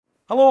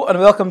Hello and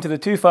welcome to the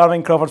Two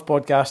Farming Crawfords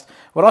podcast,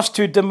 where us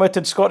two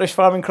dim-witted Scottish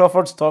farming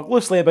Crawfords talk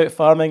loosely about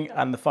farming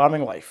and the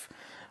farming life.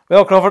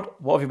 Well, Crawford,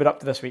 what have you been up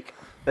to this week?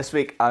 This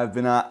week I've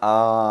been at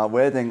a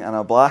wedding and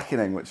a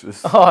blackening, which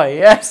was... Oh,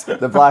 yes!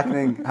 The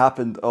blackening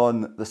happened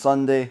on the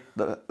Sunday,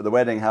 the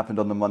wedding happened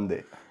on the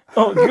Monday.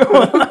 Oh,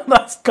 God,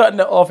 that's cutting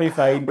it awfully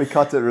fine. We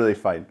cut it really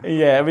fine.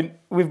 Yeah, I mean,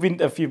 we've been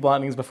to a few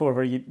blackenings before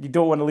where you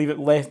don't want to leave it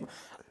less...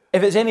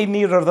 If it's any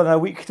nearer than a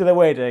week to the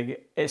wedding,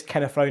 it's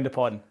kind of frowned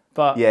upon.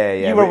 But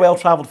you were well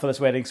travelled for this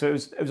wedding, so it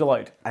was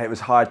allowed. It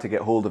was hard to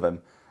get hold of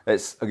him.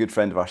 It's a good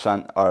friend of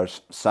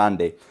ours,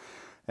 Sandy,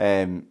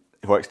 who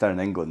works down in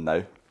England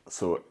now.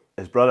 So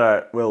his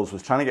brother, Wills,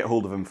 was trying to get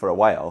hold of him for a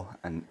while,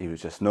 and he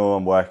was just, no,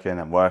 I'm working.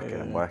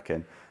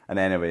 And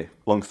anyway,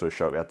 long story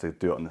short, we had to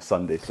do it on the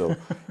Sunday. So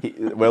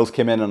Wills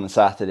came in on the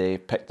Saturday,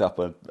 picked up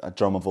a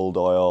drum of old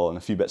oil and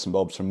a few bits and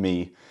bobs from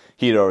me.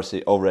 He'd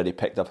already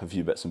picked up a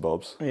few bits and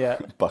bobs,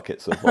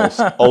 buckets of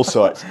all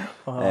sorts.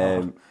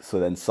 So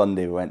then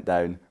Sunday we went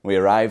down. We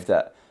arrived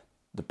at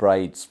the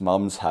bride's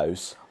mum's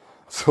house.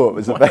 So it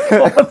was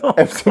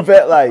a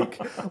bit like,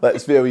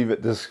 let's be a wee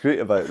bit discreet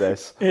about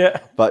this.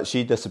 Yeah. But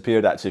she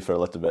disappeared actually for a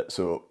little bit,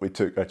 so we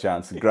took our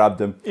chance and grabbed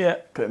him,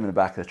 put him in the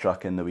back of the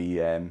truck in the wee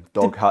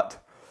dog hut,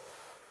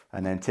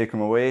 and then take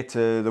him away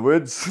to the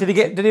woods. Did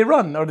he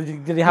run, or did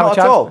he have a chance? Not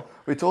at all.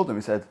 We told him,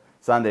 we said,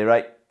 Sandy,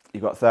 right,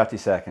 you've got 30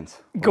 seconds.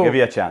 We'll give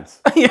you a chance.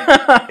 He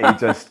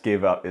just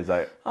gave up. He was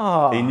like,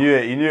 he knew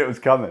it was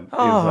coming. He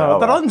was like,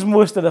 the run's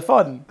most of the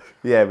fun.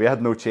 Yeah, we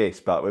had no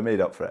chase, but we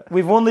made up for it.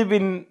 We've only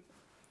been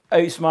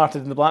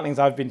outsmarted in the blackenings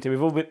I've been to.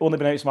 We've only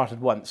been outsmarted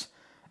once,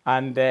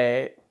 and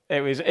it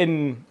was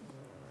in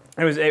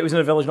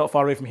a village not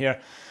far away from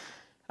here.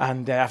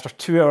 And after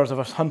 2 hours of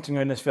us hunting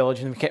around this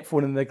village, and we kept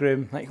phoning the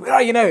groom, like, "Where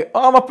are you now?"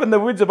 "Oh, I'm up in the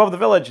woods above the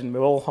village," and we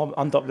all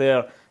hunt up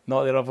there.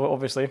 Not there,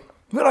 obviously.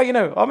 "Where are you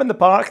now?" "I'm in the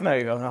park now."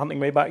 I'm hunting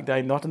way back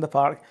down, not in the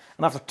park.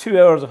 And after 2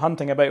 hours of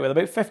hunting about with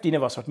about 15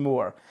 of us or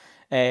more,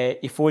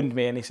 he phoned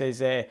me and he says,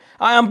 "I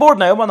am bored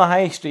now, I'm on the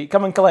high street,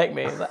 come and collect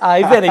me."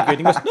 Aye, very good.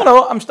 He goes,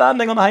 no, I'm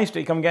standing on the high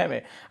street, come get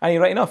me. And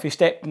right enough, he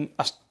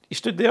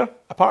stood there,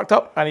 I parked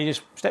up, and he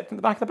just stepped in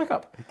the back of the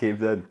pickup. He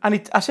caved in.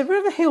 And I said,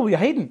 "Where the hell were you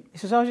hiding?" He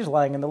says, "I was just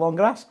lying in the long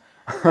grass."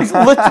 He's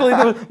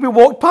literally, we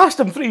walked past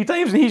him 3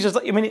 times, and he's just,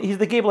 he's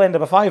the gable end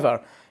of a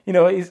fiver. You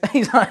know, he's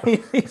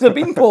a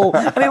beanpole,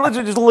 and he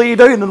literally just lay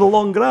down in the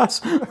long grass.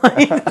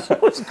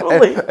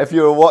 If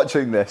you were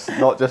watching this,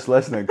 not just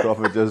listening,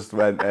 Crawford just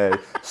went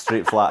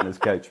straight flat on his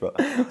couch. But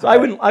so I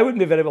wouldn't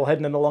be very well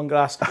hidden in the long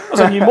grass.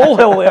 There's a new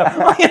molehill there.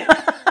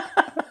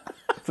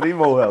 3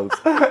 molehills.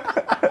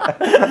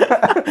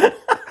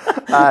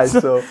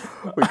 So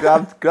we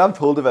grabbed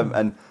hold of him,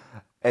 and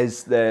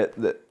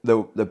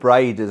the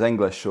bride is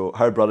English, so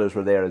her brothers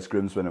were there as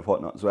groomsmen and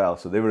whatnot as well,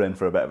 so they were in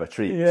for a bit of a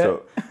treat. Yeah.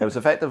 So it was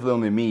effectively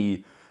only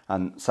me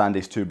and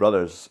Sandy's 2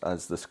 brothers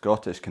as the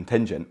Scottish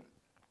contingent.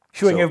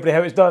 Showing everybody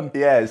how it's done.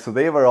 Yeah, so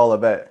they were all a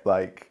bit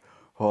like,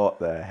 what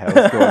the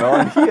hell's going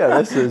on here?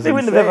 This is They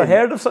wouldn't have ever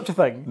heard of such a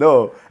thing.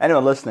 No.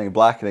 Anyone listening,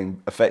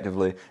 blackening,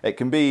 effectively, it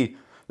can be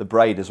the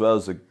bride as well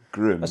as the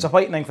groom. It's a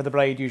whitening for the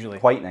bride usually.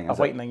 Whitening, a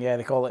whitening, yeah,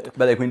 they call it.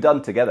 But they've been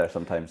done together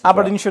sometimes.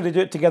 Aberdeenshire, they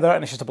do it together,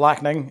 and it's just a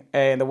blackening.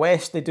 In the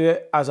West, they do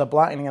it as a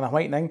blackening and a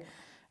whitening.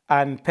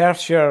 And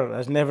Perthshire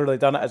has never really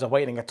done it as a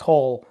whitening at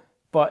all,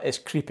 but it's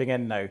creeping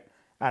in now.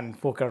 And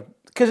folk are,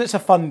 because it's a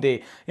fun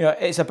day,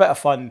 it's a bit of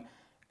fun.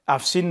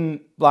 I've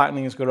seen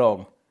blackenings go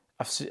wrong.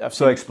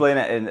 So explain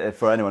it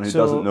for anyone who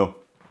doesn't know.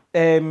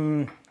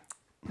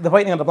 The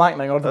whitening and the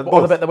blackening, or the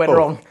bit that went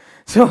wrong.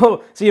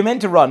 So you're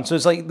meant to run. So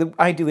it's like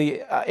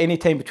ideally any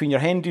time between your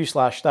hen do /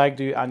 stag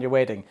do and your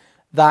wedding,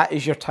 that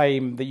is your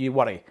time that you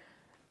worry.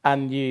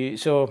 And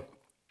so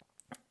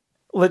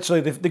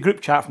literally the group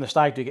chat from the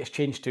stag do gets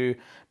changed to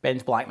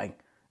Ben's blackening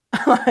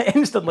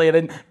instantly, and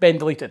then Ben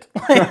deleted.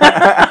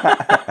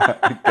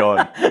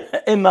 Gone.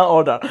 In that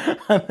order.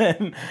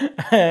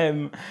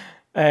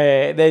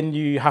 And then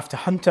you have to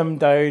hunt them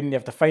down, you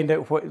have to find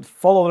out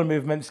follow their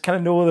movements, kind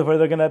of know where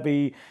they're going to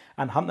be,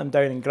 and hunt them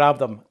down and grab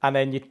them. And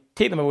then you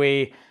take them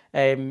away.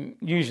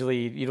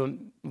 Usually you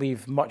don't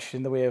leave much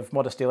in the way of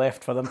modesty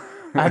left for them.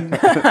 And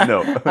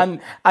no.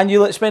 and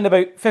you spend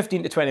about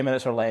 15 to 20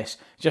 minutes or less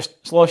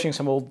just sloshing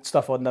some old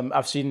stuff on them.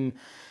 I've seen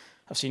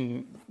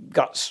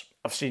guts,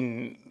 I've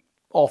seen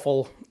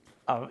awful.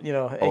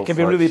 It can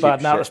be really bad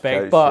in that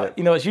respect, but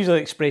it's usually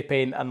like spray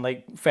paint and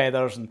like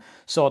feathers and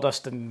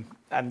sawdust and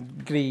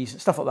grease,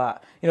 stuff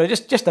like that.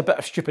 Just a bit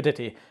of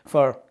stupidity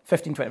for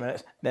 15-20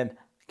 minutes, then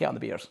get on the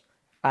beers.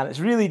 And it's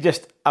really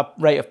just a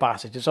rite of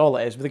passage. It's all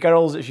it is. With the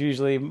girls, it's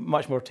usually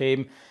much more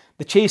tame.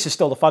 The chase is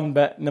still the fun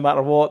bit, no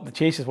matter what. The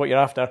chase is what you're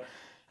after.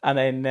 And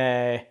then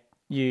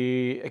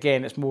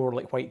it's more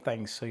like white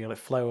things. So you're like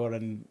flour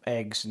and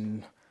eggs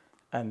and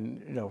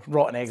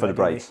rotten eggs. For the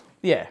brides.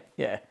 Yeah.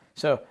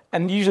 So,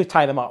 and you usually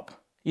tie them up.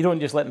 You don't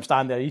just let them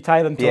stand there. You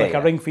tie them to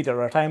a ring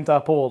feeder or tie them to a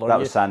pole. That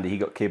was Sandy. He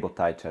got cable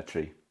tied to a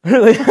tree.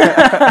 Really? His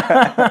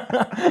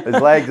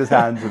legs, his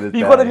hands, and his You've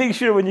belly. got to make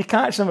sure when you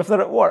catch them, if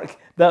they're at work,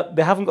 that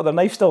they haven't got their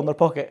knife still in their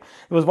pocket.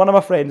 There was one of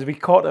my friends, we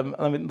caught him,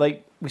 and I mean,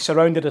 like, we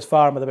surrounded his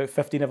farm with about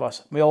 15 of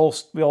us. We all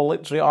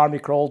literally army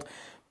crawled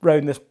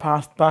round this,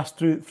 past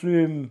through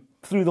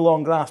the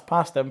long grass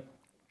past him,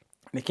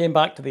 and he came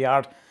back to the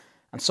yard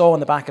and saw on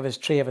the back of his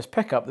tray of his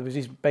pickup there was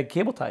these big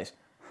cable ties.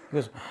 He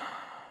goes,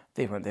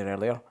 they weren't there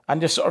earlier.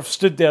 And just sort of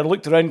stood there,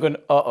 looked around going,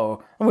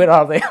 uh-oh, where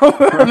are they?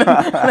 and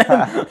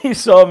then he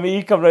saw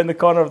me come round the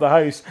corner of the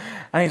house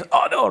and he's,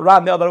 oh no,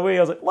 ran the other way.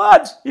 I was like,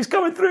 lads, he's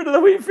coming through to the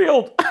wheat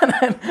field. And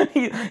then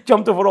he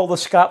jumped over all the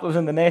scrap that was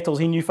in the nettles.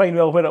 He knew fine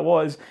well where it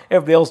was.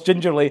 Everybody else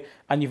gingerly.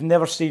 And you've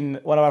never seen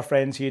one of our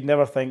friends who you'd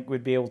never think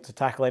would be able to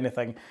tackle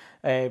anything,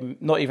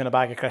 not even a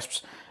bag of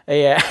crisps.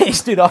 He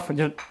stood up and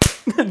just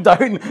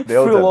down,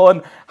 full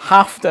on,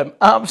 halved him.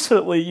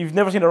 Absolutely, you've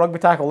never seen a rugby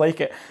tackle like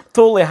it.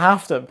 Totally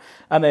halved him.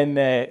 And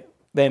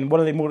then one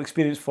of the more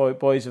experienced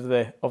boys of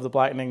the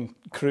blackening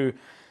crew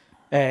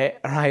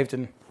arrived,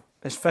 and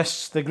his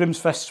fists, the groom's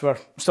fists, were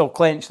still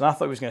clenched, and I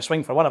thought he was going to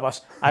swing for one of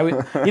us.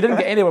 He didn't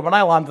get anywhere. When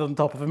I landed on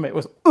top of him, it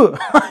was,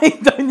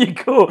 down you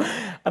go.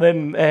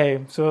 And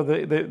then, so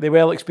the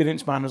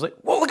well-experienced man was like,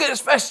 whoa, look at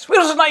his fists.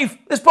 Where's his knife?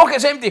 His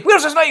pocket's empty.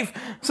 Where's his knife?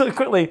 So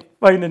quickly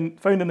found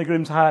in the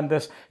groom's hand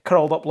this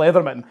curled up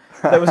Leatherman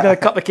that was going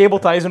to cut the cable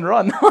ties and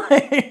run.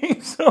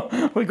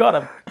 So we got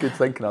him. Good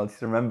thinking. I'll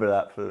just remember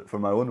that for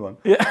my own one.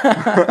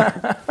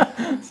 Yeah.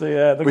 So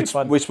yeah, they're good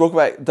fun. We spoke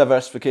about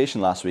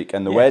diversification last week,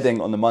 and the wedding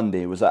on the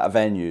Monday was at a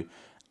venue,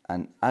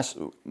 and I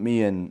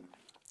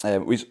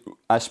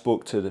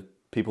spoke to the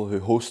people who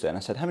host it, and I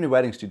said, how many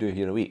weddings do you do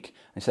here a week?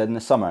 And he said, in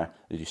the summer,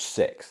 they do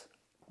 6.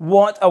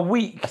 What, a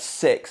week?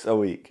 6 a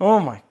week. Oh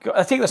my God.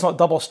 I think that's not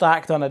double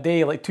stacked on a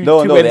day, like two No,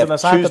 weddings they on a have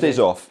Saturday. Tuesdays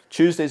off.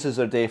 Tuesdays is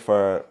their day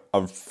for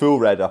a full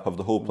red up of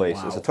the whole place.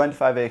 Wow. It's a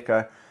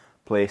 25-acre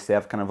place. They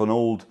have kind of an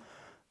old,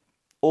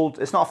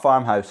 it's not a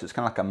farmhouse, it's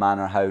kind of like a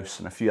manor house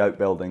and a few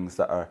outbuildings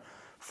that are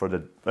for the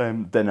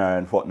dinner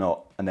and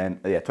whatnot. And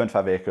then,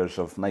 25 acres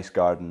of nice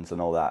gardens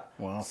and all that.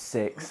 Wow.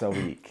 6 a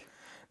week.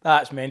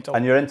 That's mental.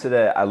 And you're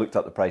into I looked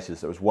up the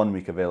prices, there was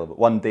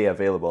one day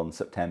available in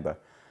September,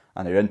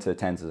 and you're into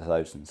tens of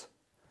thousands.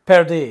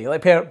 Per day,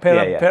 like per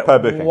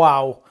booking.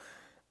 Wow.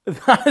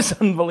 That's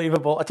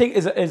unbelievable. I think,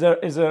 is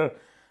there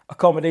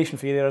accommodation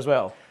for you there as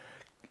well?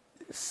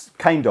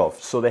 Kind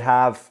of. So they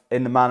have,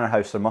 in the manor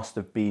house, there must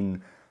have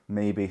been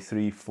maybe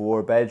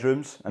 3-4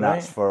 bedrooms, and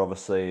that's for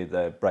obviously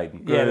the bride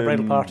and groom, the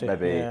bridal party,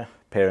 maybe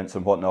parents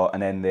and whatnot,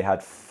 and then they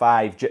had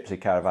 5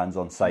 gypsy caravans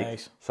on site.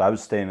 Nice. So I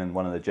was staying in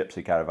one of the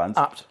gypsy caravans.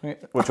 Apt.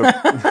 Which were,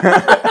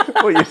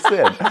 what are you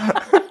saying?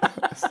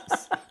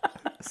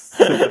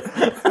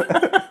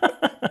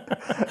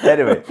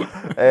 Anyway,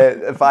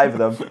 5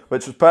 of them,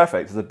 which was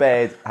perfect. The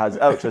bed has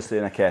electricity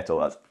and a kettle.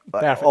 That's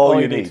Perfect.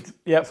 all you need.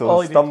 Yep. So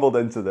I stumbled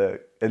into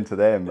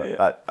them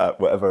at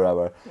whatever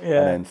hour, and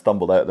then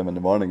stumbled out of them in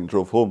the morning and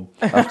drove home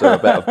after a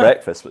bit of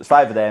breakfast. But it's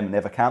 5 of them, and they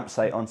have a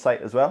campsite on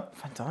site as well.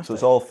 Fantastic. So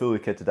it's all fully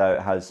kitted out.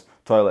 It has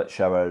toilet,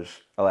 showers,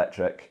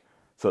 electric.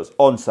 So it's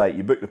on site.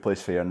 You book the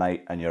place for your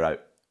night, and you're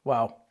out.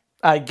 Wow.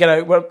 Get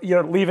out.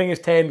 You're leaving is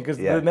 10 because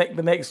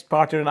the next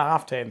party are in a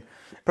half 10.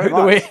 Pretty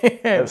much.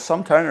 There's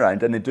some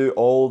turnaround, and they do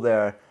all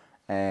their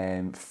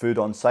food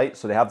on site.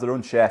 So they have their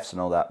own chefs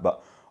and all that,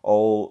 but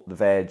all the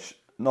veg,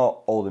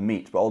 not all the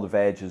meat, but all the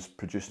veg is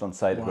produced on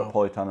site. They've got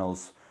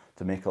polytunnels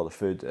to make all the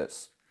food.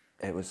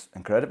 It was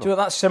incredible. Do you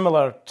know, that's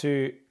similar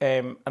to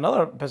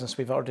another business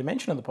we've already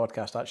mentioned on the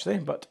podcast, actually,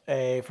 but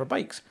for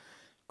bikes,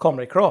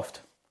 Comrie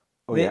Croft.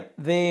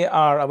 They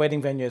are a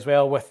wedding venue as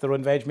well with their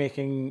own veg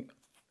making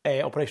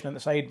operation on the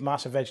side,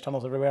 massive veg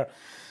tunnels everywhere.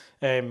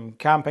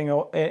 Camping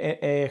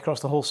across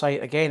the whole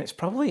site. Again,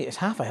 it's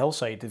half a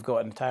hillside they've got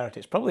in entirety.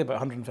 It's probably about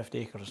 150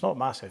 acres. It's not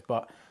massive,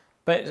 but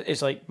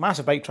it's like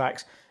massive bike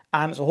tracks,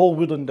 and it's a whole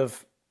woodland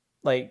of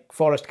like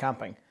forest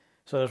camping.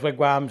 So there's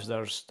wigwams,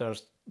 there's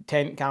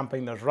tent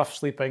camping, there's rough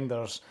sleeping,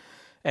 there's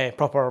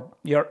proper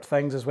yurt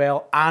things as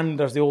well, and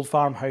there's the old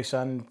farmhouse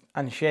and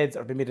sheds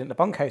that have been made into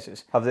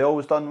bunkhouses. Have they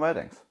always done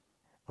weddings?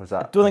 Or is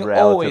that I don't think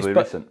relatively always,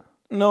 recent?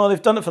 No,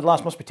 they've done it for the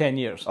last, must be 10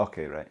 years.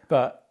 Okay, right.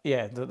 But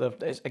yeah,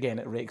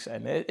 it rakes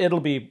in. There'll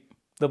be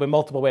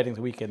multiple weddings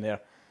a week in there,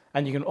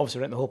 and you can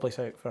obviously rent the whole place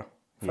out for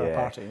a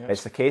party.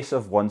 It's the case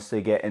of once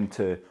they get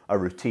into a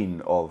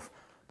routine of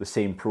the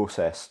same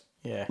process,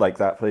 like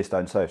that place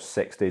down south,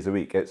 6 days a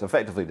week, it's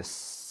effectively the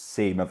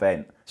same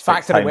event.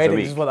 Factory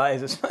weddings is what that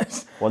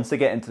is. Once they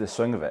get into the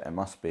swing of it, it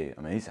must be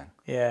amazing.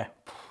 Yeah.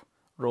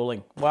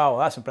 Rolling. Wow,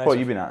 that's impressive. What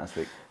have you been at this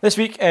week? This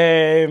week,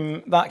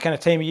 that kind of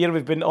time of year,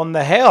 we've been on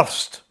the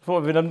hearst.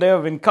 What we've been doing,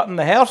 we've been cutting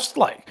the hearst,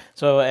 like.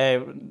 So,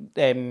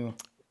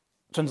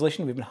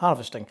 translation, we've been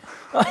harvesting.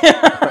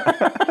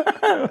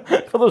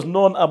 For those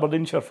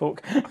non-Aberdeenshire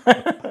folk.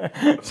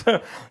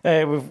 So,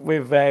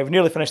 we've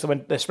nearly finished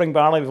the spring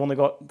barley. We've only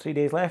got 3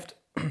 days left,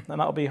 and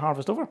that'll be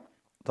harvest over.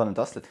 Done and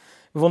dusted.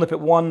 We've only put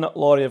 1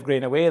 lorry of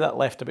grain away. That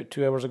left about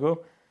 2 hours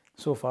ago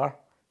so far.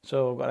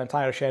 So, we've got an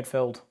entire shed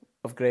filled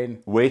of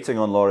grain. Waiting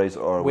on lorries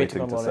or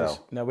Waiting waiting on to lorries.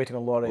 sell? No, waiting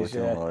on lorries.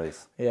 Waiting on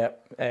lorries. Yeah.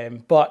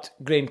 But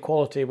grain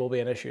quality will be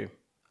an issue.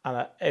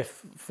 And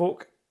if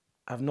folk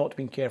have not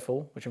been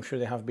careful, which I'm sure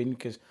they have been,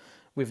 because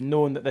we've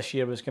known that this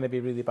year was going to be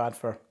really bad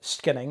for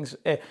skinnings.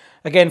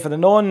 Again, for the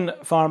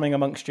non-farming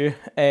amongst you,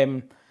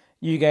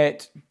 you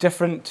get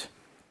different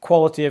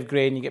quality of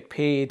grain. You get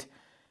paid.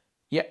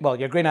 Yeah, well,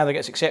 your grain either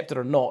gets accepted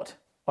or not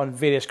on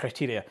various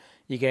criteria.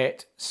 You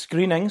get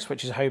screenings,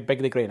 which is how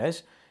big the grain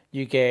is.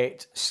 You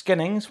get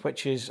skinnings,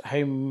 which is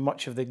how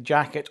much of the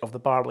jacket of the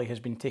barley has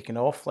been taken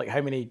off, like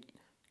how many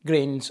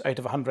grains out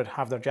of 100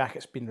 have their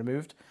jackets been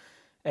removed.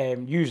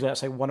 Usually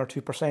that's like 1 or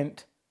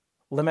 2%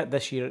 limit.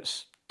 This year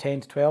it's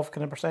 10 to 12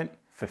 kind of percent.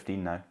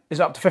 15 now. Is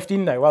it up to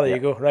 15 now? Well, there you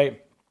go,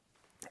 right.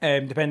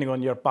 Depending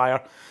on your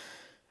buyer.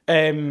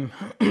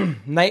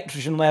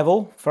 Nitrogen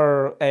level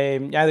for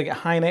you either get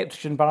high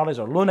nitrogen barleys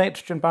or low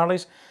nitrogen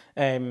barleys.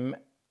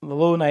 The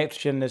low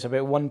nitrogen is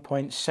about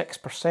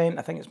 1.6%.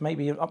 I think it might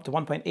be up to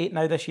 1.8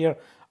 now this year.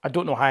 I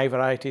don't know high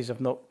varieties. I've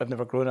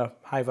never grown a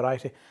high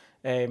variety.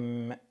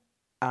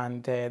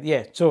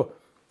 So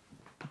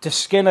to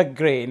skin a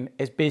grain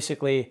is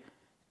basically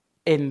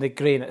in the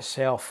grain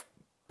itself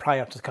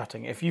prior to the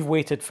cutting. If you've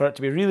waited for it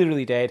to be really,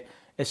 really dead,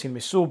 it's going to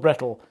be so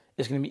brittle,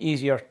 it's going to be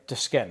easier to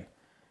skin.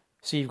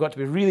 So you've got to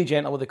be really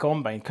gentle with the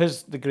combine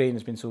because the grain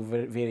has been so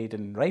varied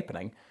in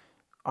ripening.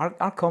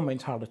 Our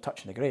combine's hardly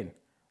touching the grain.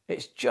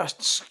 It's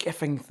just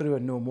skiffing through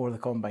and no more of the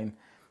combine,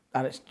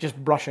 and it's just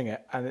brushing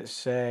it. And it's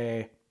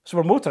so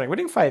we're motoring. We're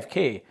doing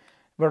 5k.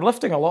 We're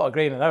lifting a lot of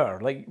grain an hour,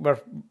 like we're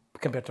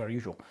compared to our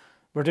usual.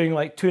 We're doing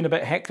like 2 and a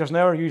bit hectares an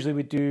hour. Usually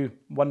we do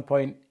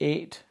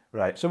 1.8.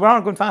 Right. So we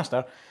are going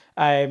faster,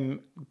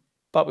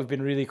 but we've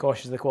been really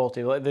cautious of the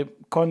quality. Like the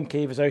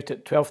concave is out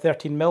at 12,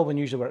 13 mil when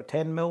usually we're at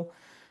 10 mil.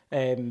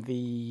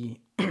 The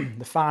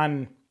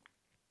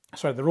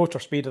rotor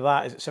speed of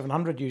that is at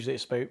 700. Usually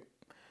it's about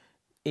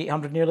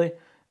 800 nearly.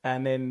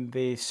 And then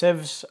the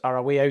sieves are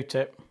away out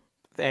at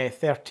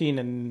 13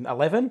 and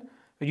 11.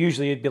 But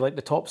usually it'd be like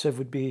the top sieve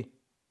would be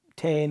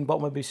 10,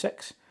 bottom would be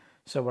 6.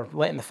 So we're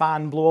letting the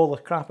fan blow all the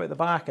crap out the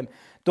back and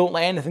don't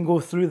let anything go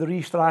through the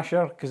reef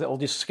thrasher because it'll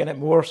just skin it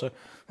more. So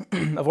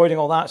avoiding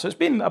all that. So it's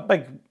been a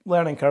big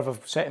learning curve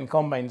of setting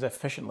combines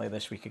efficiently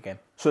this week again.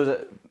 So is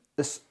it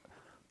this?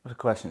 What's the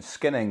question?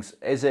 Skinnings,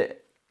 is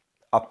it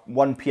a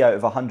 1p out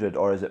of 100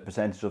 or is it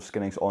percentage of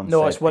skinnings on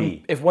No, said it's one.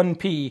 P? If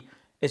 1p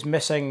is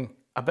missing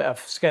a bit of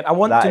skin, I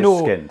want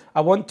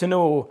to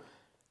know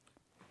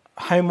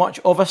how much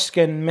of a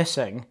skin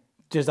missing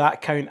does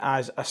that count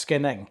as a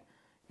skinning?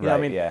 You know what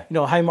I mean? Yeah. You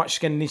know, how much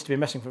skin needs to be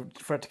missing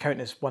for it to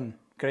count as one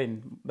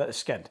grain that is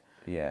skinned?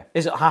 Yeah.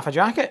 Is it half a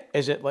jacket?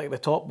 Is it like the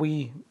top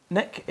wee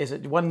nick? Is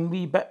it one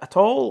wee bit at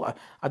all?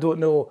 I don't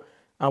know.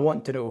 I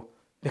want to know.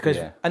 Because,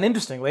 and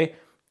interestingly,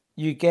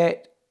 you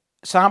get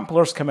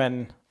samplers come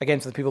in, again,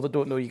 for the people that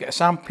don't know, you get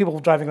people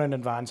driving around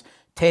in vans,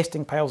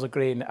 testing piles of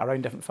grain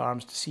around different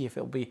farms to see if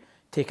it'll be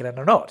taken in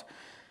or not.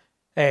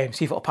 See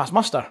if it'll pass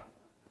muster.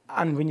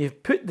 And when you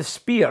put the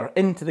spear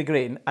into the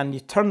grain and you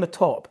turn the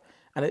top,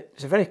 and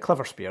it's a very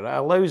clever spear, it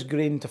allows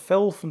grain to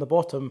fill from the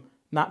bottom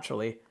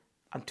naturally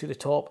and to the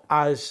top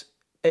as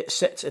it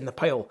sits in the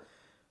pile.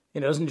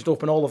 You know, it doesn't just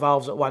open all the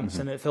valves at once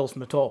and it fills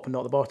from the top and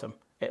not the bottom.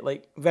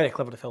 It very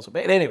cleverly fills it.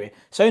 But anyway,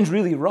 sounds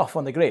really rough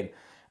on the grain.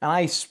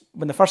 And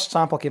when the first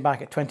sample came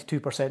back at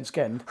 22%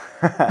 skinned,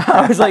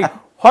 I was like,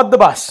 "Hod the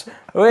bus!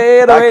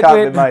 Wait,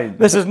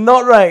 this is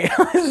not right.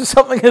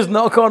 Something has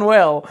not gone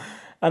well."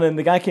 And then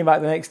the guy came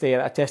back the next day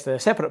and I tested a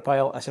separate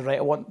pile. I said, "Right,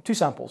 I want 2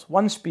 samples,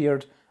 one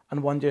speared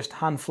and one just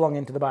hand flung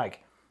into the bag."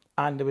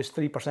 And there was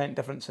 3%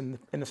 difference in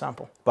the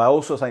sample. But I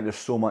also think there's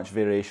so much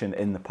variation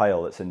in the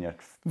pile that's in your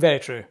very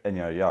true in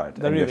your yard,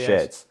 there in really your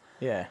sheds. Is.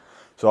 Yeah.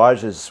 So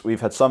ours is, we've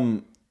had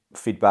some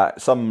feedback,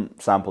 some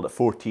sampled at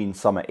 14,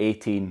 some at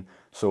 18.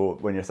 So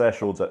when your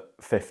threshold's at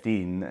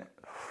 15,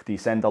 do you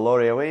send a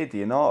lorry away? Do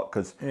you not?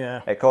 Because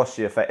it costs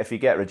you, if you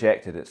get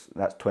rejected,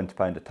 that's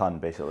 £20 a tonne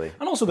basically.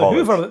 And also the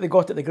hoover that they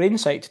got at the grain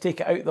site to take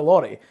it out of the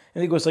lorry,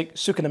 and it goes like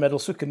sook in the middle,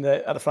 sook at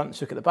the front,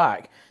 sook at the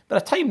back. By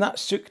the time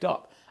that's soaked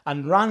up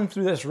and ran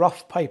through this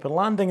rough pipe and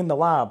landing in the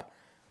lab,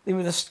 the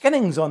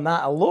skinnings on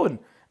that alone,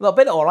 they'll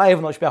bit it'll arrive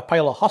and it'll just be a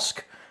pile of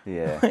husk.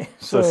 Yeah.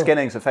 so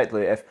skinnings,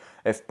 effectively,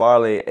 if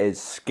barley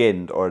is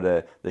skinned or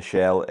the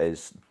shell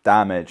is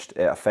damaged,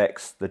 it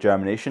affects the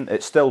germination.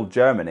 It still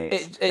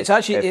germinates. It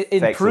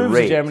improves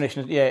the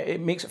germination. Yeah,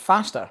 it makes it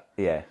faster.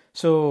 Yeah.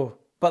 So,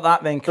 but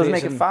that then does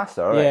make it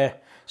faster, right? Yeah.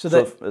 So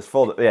it's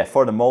for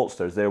the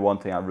maltsters, they're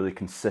wanting a really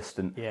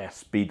consistent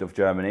speed of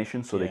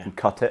germination, so they can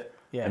cut it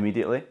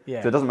immediately.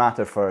 Yeah. So it doesn't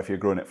matter if you're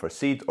growing it for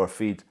seed or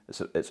feed.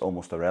 It's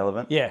almost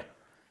irrelevant. Yeah.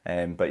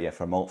 But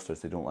for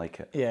maltsters, they don't like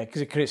it. Yeah,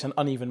 because it creates an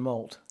uneven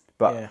malt.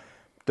 But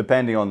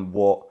depending on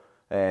what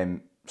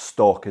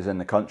stock is in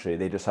the country,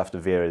 they just have to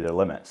vary their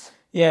limits.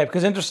 Yeah,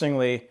 because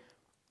interestingly,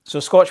 so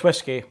Scotch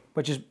whisky,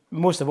 which is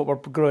most of what we're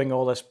growing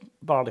all this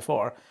barley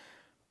for,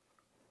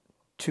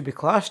 to be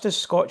classed as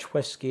Scotch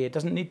whisky, it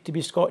doesn't need to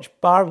be Scotch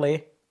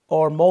barley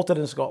or malted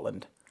in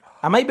Scotland.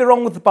 I might be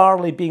wrong with the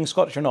barley being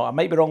Scottish or not. I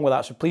might be wrong with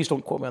that, so please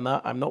don't quote me on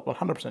that. I'm not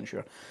 100%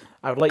 sure.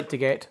 I would like to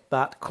get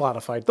that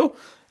clarified, though.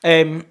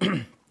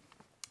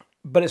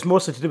 But it's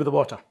mostly to do with the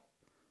water.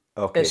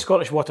 Okay. It's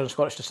Scottish water and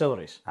Scottish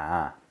distilleries.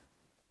 Ah.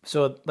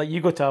 So like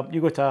you go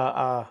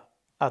to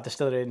a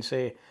distillery and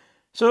say,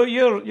 so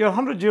your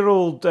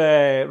 100-year-old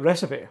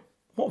recipe,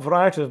 what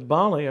variety of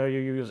barley are you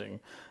using?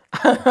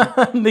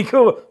 And they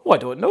go, oh, I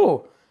don't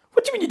know.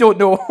 What do you mean you don't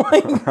know?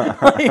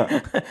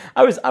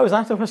 I was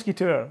at a whiskey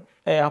tour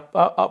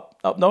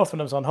up north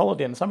when I was on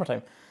holiday in the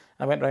summertime.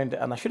 I went round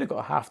and I should have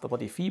got half the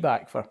bloody fee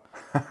back for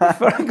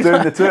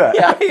Doing the tour.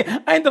 Yeah,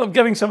 I ended up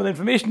giving some of the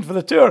information for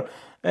the tour.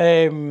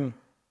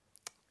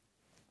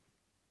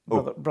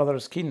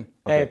 Brothers Keane.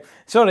 Okay.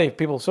 Sorry,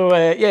 people. So,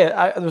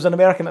 there was an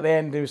American at the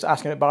end who was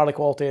asking about barley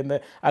quality, and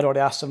I'd already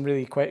asked some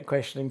really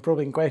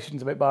probing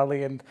questions about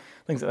barley and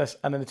things like this.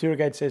 And then the tour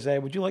guide says,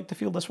 would you like to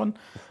field this one?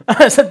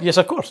 I said, yes,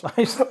 of course.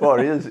 What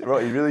he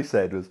really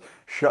said was,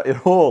 shut your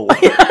hole.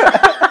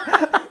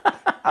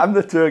 I'm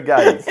the tour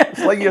guide.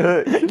 Sling your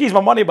hook. Gives my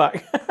money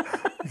back.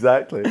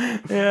 Exactly.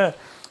 Yeah.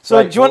 So,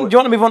 Right, do you want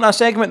to move on to a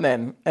segment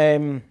then?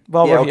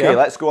 While we're okay, here?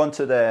 let's go on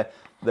to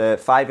the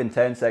 5 and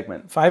 10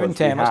 segment. 5 and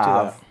 10, let's do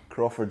that.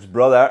 Crawford's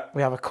brother.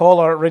 We have a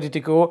caller ready to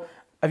go.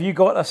 Have you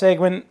got a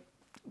segment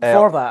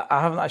for that?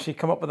 I haven't actually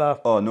come up with a...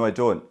 Oh, no, I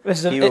don't.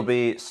 He will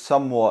be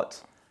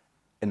somewhat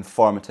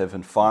informative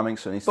in farming,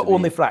 so it needs to be... But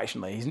only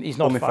fractionally. He's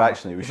not only a farmer.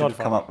 fractionally. We should have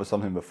come up with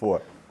something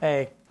before.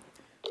 Right,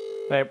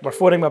 we're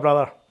phoning my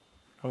brother.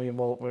 Here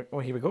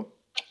we go.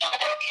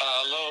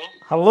 Hello.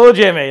 Hello,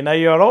 Jamie. Now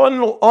you're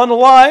on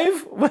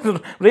live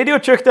with Radio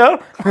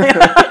Chukter.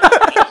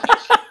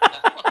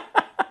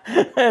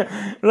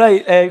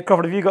 Right,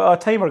 Crawford, have you got a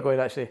timer going,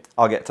 actually?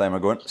 I'll get timer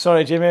going.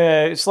 Sorry,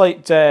 Jamie,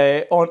 slight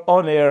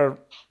on air.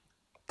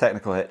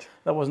 Technical hitch.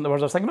 That wasn't the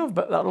words I was thinking of,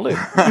 but that'll do.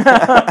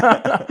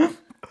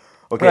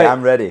 Okay, Right.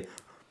 I'm ready.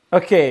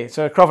 Okay,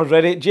 so Crawford's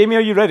ready. Jamie,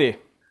 are you ready?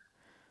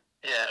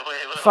 Yeah,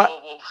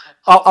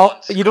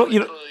 You don't.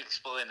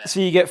 explain it. So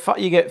you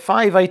get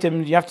 5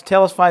 items. You have to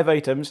tell us 5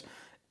 items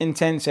in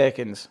 10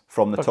 seconds.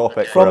 From the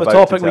topic. From we're the about to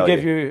topic we tell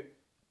give you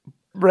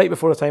right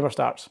before the timer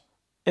starts.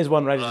 Is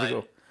one ready Right. to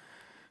go?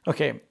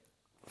 Okay.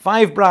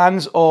 5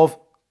 brands of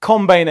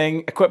combining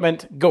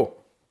equipment. Go.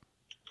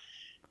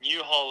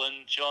 New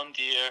Holland, John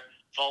Deere,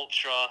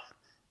 Valtra,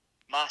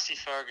 Massey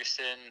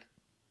Ferguson,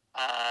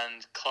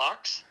 and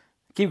Clark's.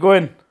 Keep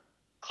going.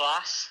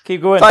 Class.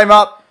 Keep going. Time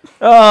up.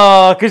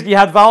 Oh, because you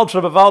had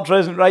Valtra, but Valtra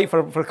isn't right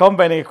for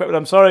combining equipment.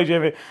 I'm sorry,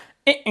 Jamie.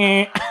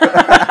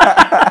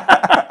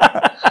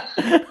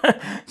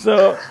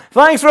 So,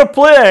 thanks for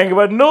playing,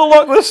 but no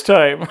luck this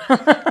time.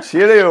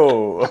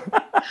 Cheerio.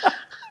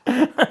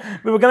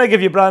 We were going to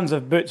give you brands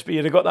of boots, but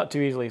you'd have got that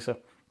too easily. So,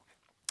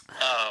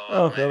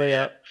 Oh, there we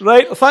are.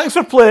 Right, thanks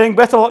for playing.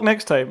 Better luck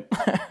next time.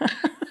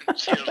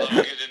 cheers, have a good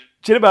one.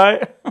 Cheerio,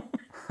 bye.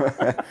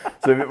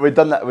 So we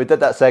did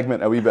that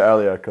segment a wee bit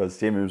earlier because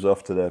Jamie was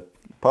off to the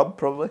pub,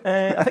 probably.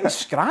 I think it's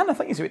Scran. I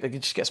think he's about to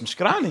just get some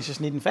Scran. He's just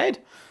needing fed.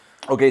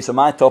 Okay, so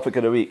my topic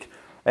of the week,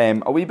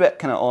 a wee bit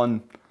kind of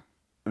on.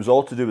 It was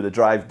all to do with the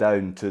drive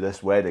down to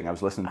this wedding. I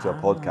was listening to a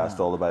podcast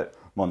all about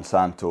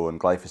Monsanto and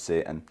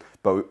glyphosate,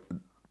 but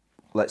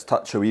let's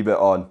touch a wee bit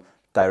on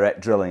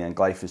direct drilling and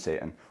glyphosate.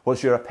 And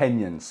what's your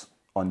opinions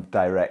on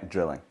direct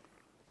drilling?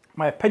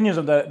 My opinions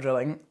on direct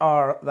drilling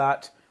are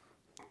that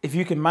if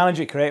you can manage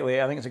it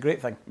correctly, I think it's a great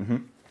thing.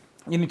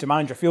 Mm-hmm. You need to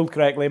manage your field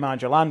correctly,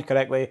 manage your land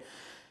correctly,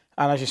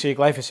 and as you say,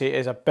 glyphosate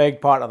is a big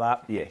part of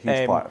that. Yeah,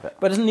 huge part of it.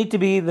 But it doesn't need to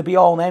be the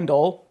be-all and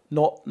end-all,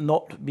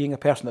 not being a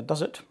person that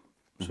does it.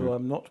 So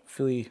I'm not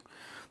fully...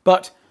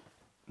 But...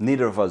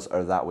 Neither of us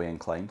are that way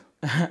inclined.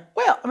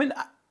 Well, I mean,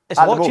 it's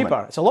At a the lot moment.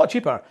 cheaper. It's a lot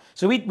cheaper.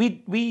 So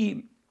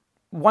we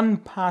one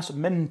pass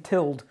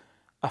min-tilled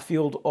a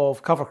field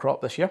of cover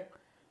crop this year,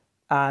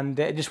 and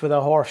just with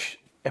a Horsch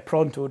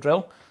Pronto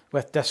drill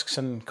with discs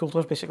and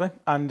coulters basically,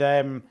 and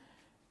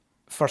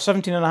for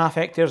 17.5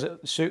 hectares it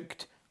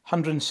soaked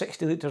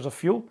 160 litres of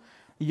fuel.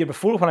 The year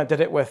before, when I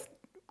did it with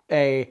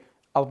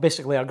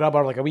basically a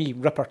grabber, like a wee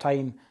ripper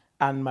tine,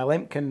 and my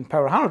Lemken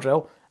power hammer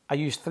drill, I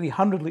used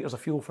 300 litres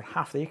of fuel for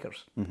half the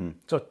acres. Mm-hmm.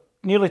 So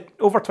nearly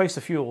over twice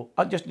the fuel,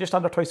 just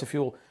under twice the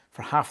fuel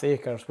for half the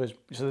acres.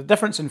 So the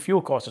difference in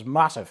fuel cost is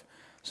massive.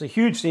 It's a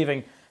huge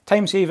saving,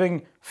 time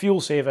saving,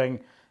 fuel saving.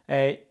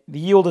 The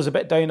yield is a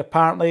bit down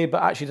apparently,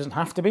 but actually doesn't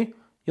have to be.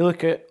 You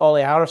look at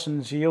Ollie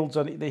Harrison's yields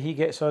that he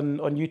gets on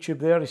YouTube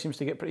there, he seems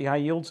to get pretty high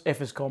yields if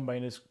his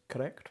combine is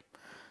correct.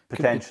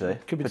 Potentially.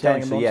 Could be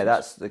telling him Potentially, yeah.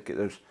 nonsense.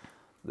 There's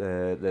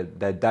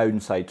the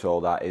downside to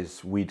all that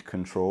is weed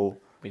control,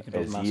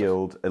 is massive.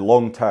 yield,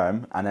 long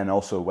term, and then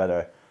also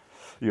whether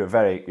you're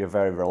very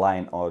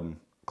reliant on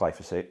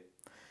glyphosate.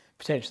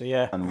 Potentially,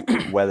 yeah.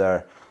 And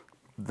whether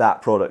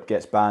that product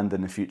gets banned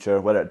in the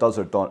future, whether it does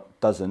or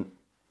doesn't.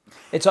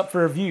 It's up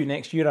for review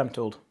next year, I'm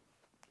told.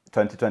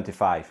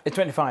 2025. It's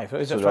 25.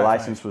 It is So the 25.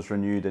 license was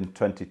renewed in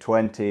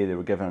 2020. They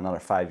were given another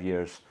 5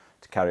 years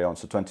to carry on.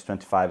 So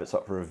 2025, it's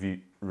up for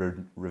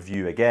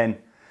review again.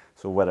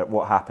 So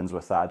what happens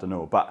with that, I don't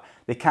know. But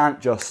they can't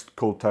just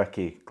cold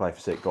turkey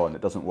glyphosate gone.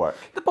 It doesn't work.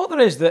 The bother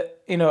is that,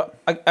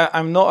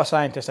 I'm not a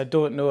scientist. I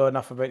don't know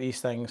enough about these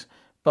things.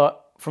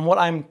 But from what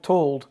I'm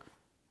told,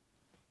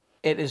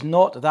 it is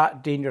not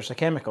that dangerous a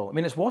chemical. I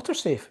mean, it's water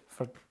safe,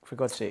 for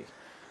God's sake.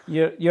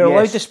 You're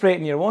allowed to spray it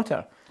in your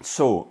water.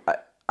 So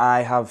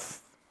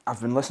I've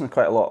been listening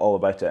quite a lot all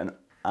about it, and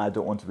I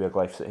don't want to be a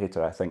glyphosate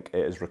hater. I think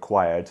it is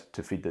required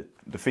to feed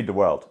the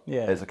world.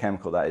 Yeah. It's a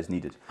chemical that is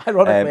needed.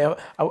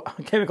 Ironically,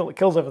 a chemical that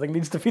kills everything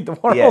needs to feed the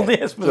world. Yeah.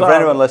 Yes, So for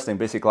anyone listening,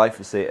 basically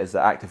glyphosate is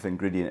the active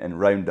ingredient in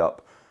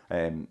Roundup,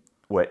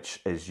 which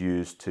is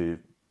used to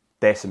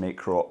decimate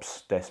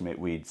crops, decimate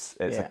weeds.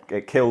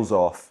 It kills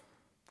off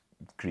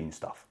green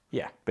stuff.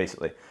 Yeah.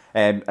 Basically.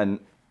 And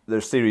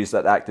there's theories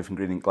that the active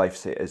ingredient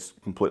glyphosate is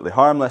completely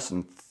harmless,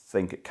 and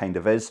think it kind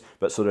of is.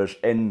 But so there's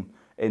in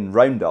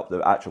Roundup,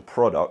 the actual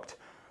product,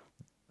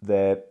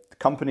 the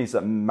companies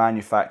that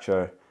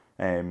manufacture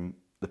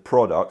the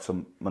product,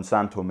 so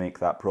Monsanto make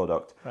that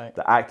product, right.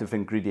 The active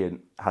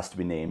ingredient has to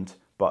be named,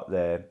 but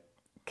the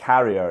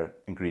carrier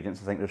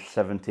ingredients, I think there's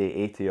 70,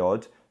 80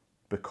 odd,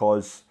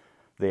 because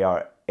they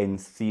are in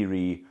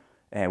theory,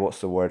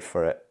 what's the word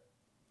for it?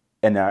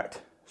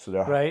 Inert. So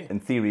they're in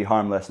theory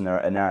harmless and they're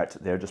inert.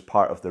 They're just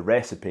part of the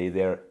recipe.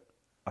 They're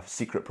a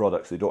secret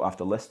product, so they don't have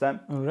to list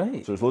them. All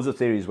right. So there's loads of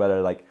theories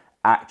whether, like,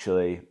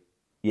 actually,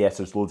 yes,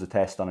 there's loads of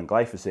tests done on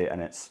glyphosate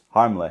and it's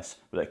harmless,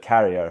 but the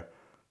carrier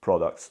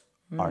products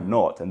are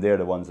not, and they're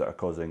the ones that are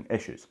causing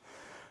issues.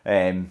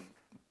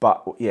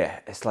 But yeah,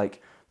 it's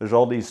like there's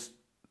all these.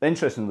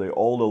 Interestingly,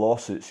 all the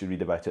lawsuits you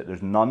read about it,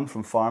 there's none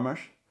from farmers,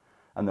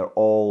 and they're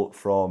all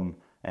from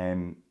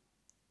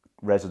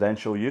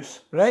residential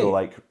use. Right. So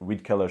like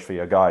weed killers for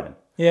your garden.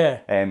 Yeah.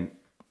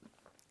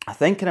 I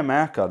think in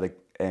America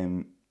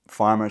the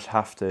farmers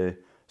have to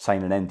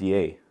sign an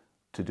NDA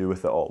to do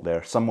with it all.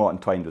 They're somewhat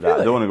entwined with that.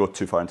 Really? I don't want to go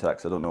too far into that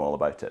because I don't know all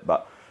about it,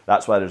 but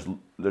that's why there's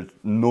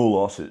no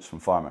lawsuits from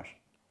farmers.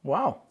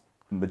 Wow.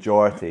 The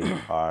majority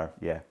are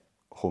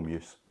home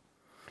use.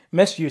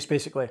 Misuse,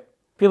 basically.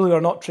 People who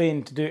are not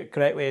trained to do it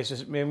correctly,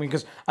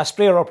 because as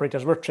sprayer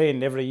operators, we're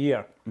trained every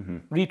year,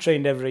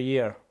 retrained every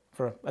year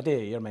for a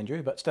day a year, mind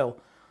you, but still.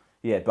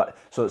 Yeah, but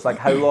so it's like,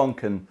 how long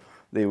can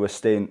they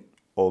withstand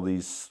all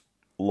these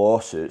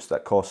lawsuits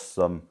that cost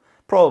them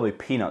probably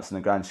peanuts in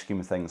the grand scheme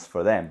of things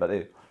for them? But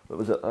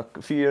a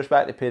few years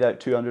back they paid out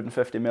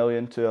 $250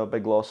 million to a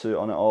big lawsuit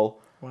on it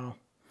all. Wow.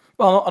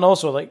 Well, and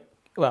also it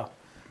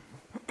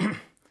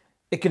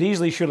could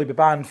easily surely be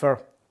banned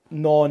for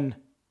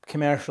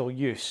non-commercial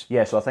use.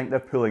 Yeah, so I think they're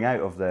pulling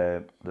out of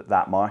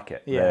that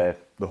market, Yeah.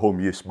 the home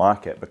use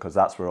market, because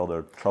that's where all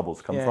their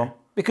troubles come from.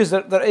 Because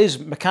there is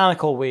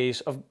mechanical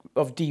ways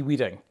of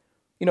de-weeding.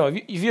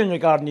 If you're in your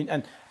garden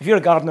and if you're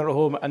a gardener at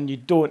home and you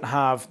don't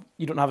have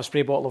a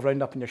spray bottle of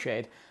Roundup in your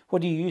shed,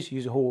 what do you use? You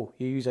use a hoe.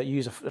 You use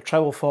a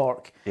trowel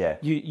fork. Yeah.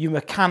 You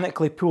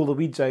mechanically pull the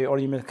weeds out, or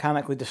you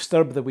mechanically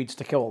disturb the weeds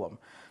to kill them.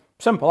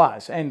 Simple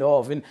as, end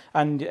of.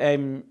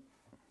 And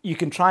you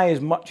can try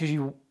as much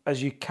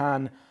as you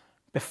can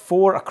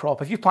before a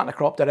crop. If you plant a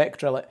crop, direct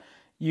drill it.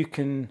 You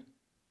can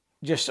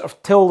just sort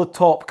of till the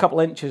top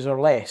couple inches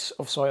or less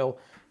of soil,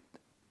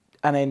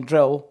 and then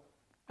drill,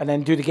 and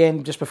then do it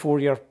again just before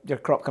your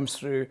crop comes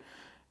through.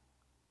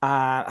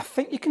 And I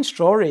think you can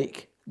straw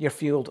rake your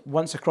field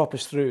once the crop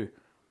is through,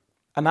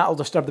 and that'll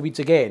disturb the weeds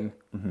again,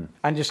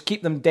 and just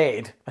keep them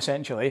dead,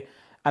 essentially,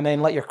 and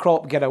then let your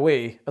crop get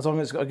away. As long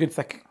as it's got a good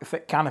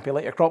thick canopy,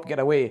 let your crop get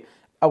away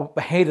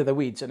ahead of the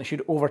weeds, and it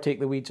should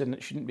overtake the weeds, and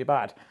it shouldn't be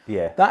bad.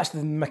 Yeah. That's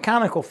the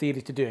mechanical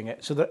theory to doing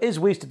it. So there is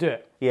ways to do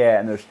it. Yeah,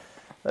 and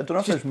I don't know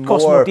if there's more.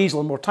 Costs more diesel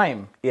and more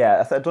time.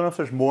 Yeah, I don't know if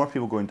there's more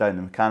people going down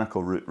the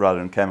mechanical route rather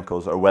than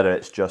chemicals, or whether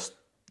it's just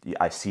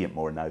I see it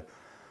more now.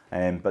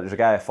 But there's a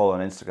guy I follow on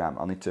Instagram.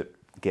 I'll need to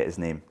get his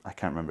name. I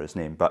can't remember his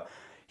name, but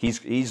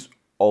he's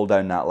all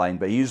down that line.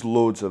 But he used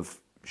loads of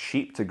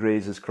sheep to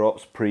graze his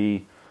crops so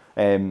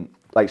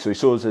he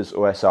sows his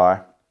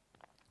OSR,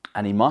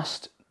 and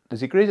does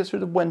he graze it through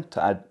the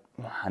winter?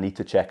 I need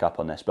to check up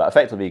on this, but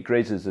effectively he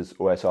grazes his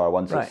OSR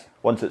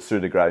once it's through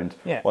the ground,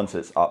 once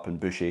it's up and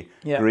bushy,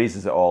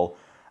 grazes it all,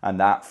 and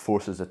that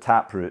forces the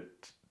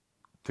taproot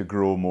to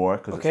grow more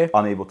because it's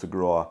unable to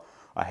grow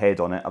a head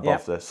on it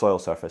above the soil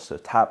surface, so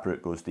the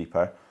taproot goes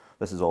deeper.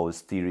 This is all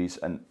his theories,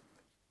 and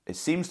it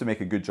seems to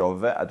make a good job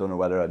of it. I don't know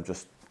whether I'm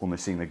just only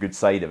seeing the good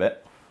side of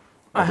it.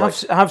 I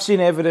have seen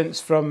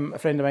evidence from a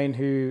friend of mine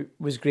who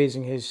was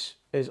grazing his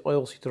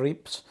oilseed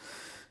rape's,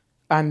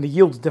 and the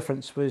yield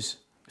difference was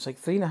like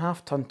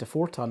 3.5 ton to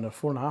 4 ton, or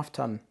 4.5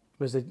 ton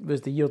was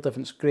the yield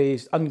difference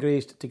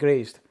ungrazed to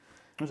grazed.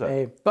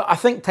 But I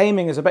think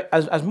timing is a bit,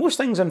 as most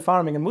things in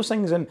farming and most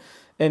things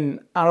in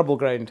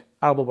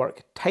arable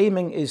work,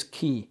 timing is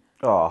key.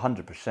 Oh,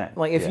 100%.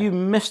 Like if you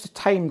missed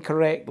time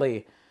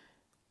correctly,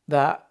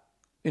 that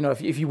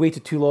if you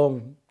waited too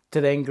long to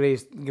then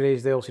graze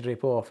the oilseed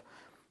rape off,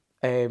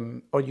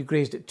 or you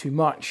grazed it too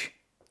much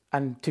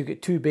and took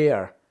it too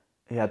bare,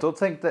 Yeah, I don't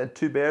think that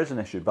too bare is an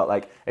issue, but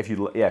like if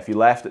you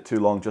left it too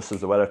long just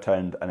as the weather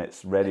turned and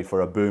it's ready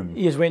for a boom,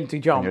 He is waiting to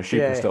jump. and your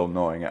sheep are still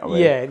gnawing it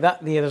away. Yeah,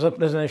 there's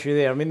an issue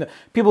there. I mean,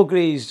 people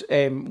graze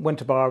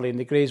winter barley and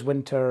they graze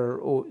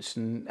winter oats,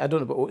 and I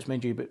don't know about oats,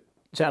 mind you, but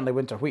certainly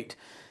winter wheat.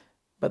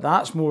 But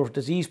that's more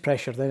disease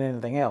pressure than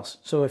anything else.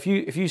 So if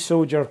you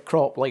sowed your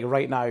crop like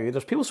right now,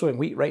 there's people sowing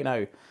wheat right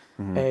now.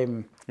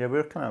 Yeah, we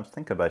were kind of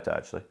thinking about it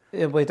actually.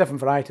 It'll be a different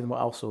variety than what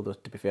I'll sow, though,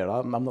 to be fair.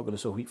 I'm not going to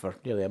sow wheat for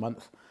nearly a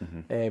month.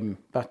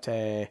 But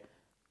the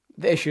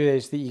issue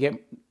is that you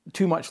get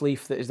too much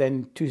leaf that is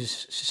then too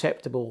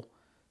susceptible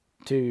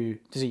to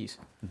disease,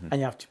 and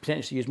you have to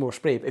potentially use more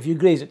spray. But if you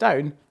graze it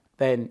down,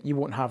 then you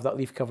won't have that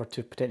leaf cover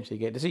to potentially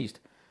get diseased.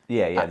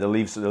 Yeah. The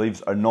leaves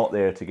are not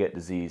there to get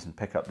disease and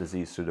pick up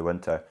disease through the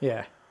winter.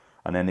 Yeah.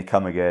 And then they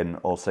come again,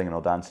 all singing,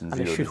 all dancing, And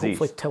zero it should disease.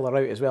 hopefully tiller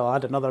out as well.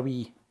 Add another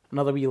wee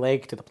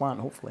leg to the plant,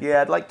 hopefully.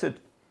 Yeah, I'd like to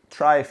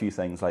try a few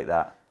things like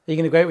that. Are you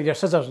going to go out with your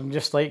scissors and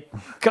just like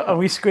cut a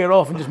wee square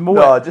off and just mow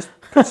No, it? just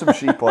put some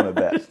sheep on a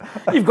bit.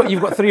 You've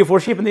got 3 or 4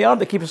 sheep in the yard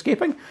that keep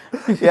escaping.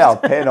 Yeah, I'll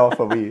pen off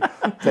a wee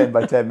 10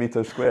 by 10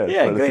 metre square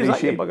Yeah, for the graze 3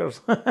 that, you sheep. buggers.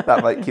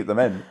 That might keep them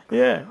in.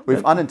 Yeah.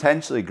 We've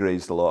unintentionally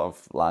grazed a lot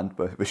of land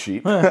with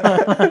sheep.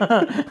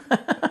 If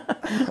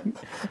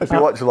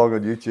you watch along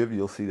on YouTube,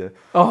 you'll see the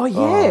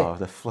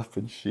the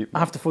flipping sheep. I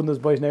have to phone those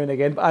boys now and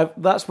again, but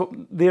that's what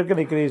they're going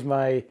to graze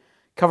my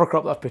cover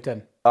crop that I've put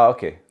in. Oh,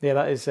 okay. Yeah,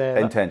 that is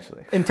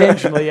Intentionally.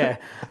 Intentionally, yeah.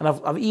 And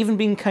I've even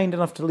been kind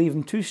enough to leave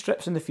them 2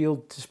 strips in the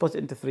field to split it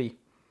into 3,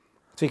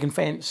 so you can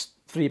fence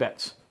 3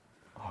 bits.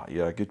 Oh,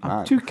 you're a good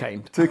man. Too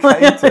kind. Too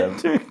kind to him.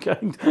 Too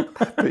kind.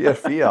 Put your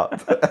feet up.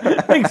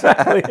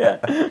 Exactly. Yeah.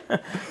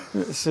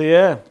 So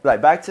yeah.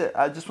 Right, back to.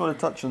 I just want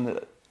to touch on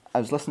I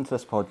was listening to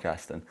this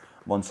podcast and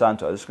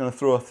Monsanto. I'm just going to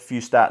throw a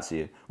few stats at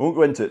you. I won't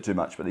go into it too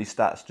much, but these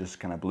stats just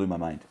kind of blew my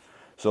mind.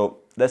 So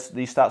these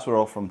stats were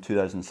all from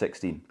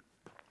 2016,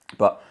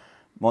 but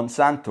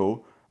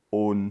Monsanto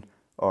own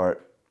or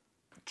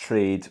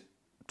trade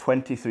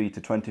 23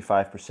 to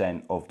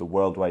 25% of the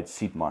worldwide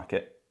seed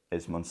market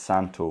is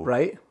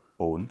Monsanto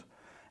owned.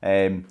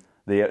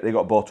 They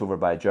got bought over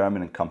by a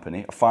German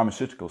company, a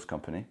pharmaceuticals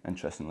company,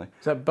 interestingly.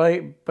 Is that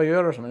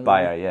Bayer or something?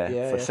 Bayer,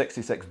 yeah, for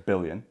 66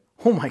 billion.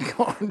 Oh my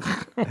god.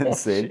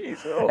 Insane.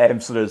 Oh,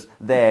 So there's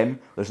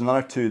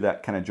another 2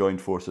 that kind of joined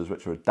forces,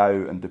 which were Dow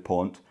and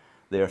DuPont.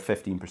 They are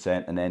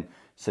 15%, and then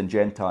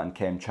Syngenta and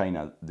Chem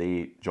China,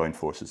 they joined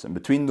forces. And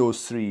between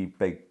those 3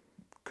 big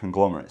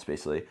conglomerates,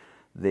 basically,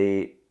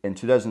 they, in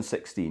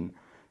 2016,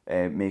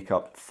 make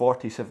up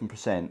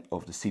 47%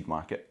 of the seed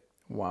market.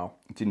 Wow.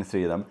 Between the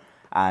 3 of them.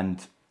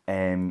 And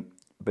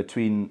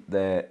between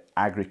the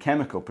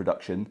agri-chemical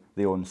production,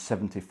 they own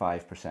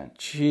 75%.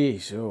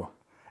 Jeez, oh.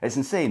 It's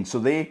insane. So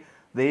they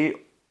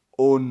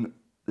own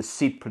the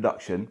seed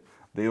production.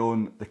 They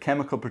own the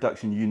chemical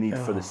production you need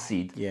for the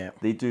seed. Yeah.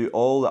 They do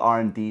all the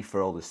R&D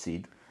for all the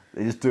seed.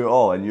 They just do it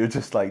all, and you're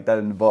just like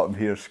down the bottom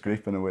here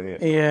scraping away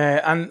it.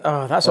 Yeah, and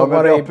that's a Maybe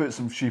worry. I'll put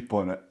some sheep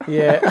on it.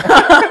 Yeah.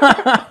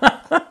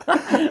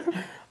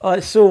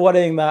 It's so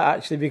worrying that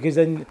actually, because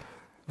then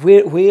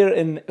where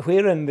in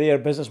their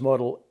business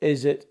model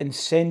is it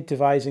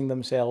incentivizing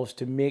themselves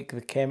to make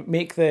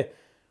the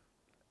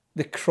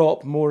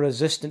crop more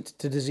resistant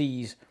to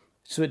disease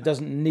so it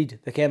doesn't need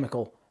the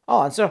chemical?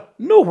 Oh, answer,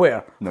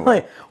 nowhere.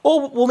 Like,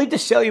 we'll need to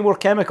sell you more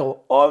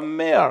chemical. Oh,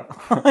 mare.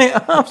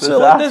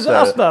 Absolute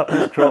disaster.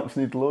 These crops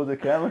need loads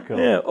of chemical.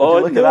 Yeah.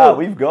 Look at that,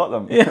 we've got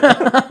them. Yeah.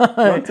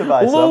 Not to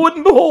buy Lo some.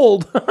 and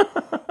behold.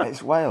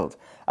 It's wild.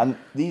 And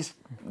these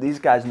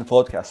guys in the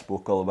podcast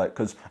spoke all about,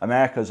 because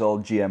America's all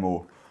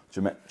GMO,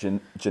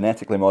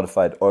 genetically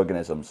modified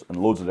organisms, and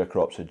loads of their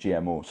crops are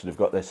GMO. So they've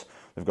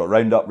got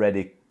Roundup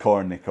Ready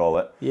corn, they call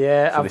it.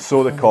 Yeah. So they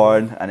sow the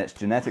corn, and it's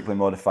genetically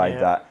modified. Yeah.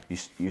 That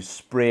you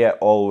spray it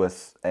all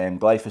with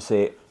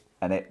glyphosate,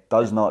 and it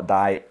does not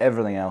die.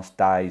 Everything else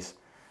dies.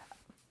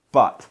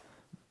 But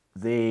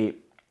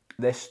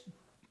this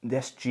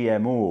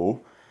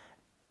GMO,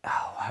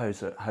 how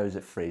is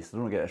it phrased? I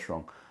don't want to get this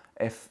wrong.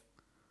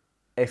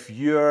 If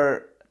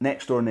you're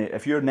next door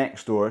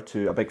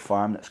to a big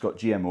farm that's got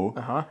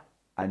GMO,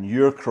 and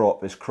your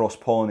crop is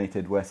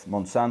cross-pollinated with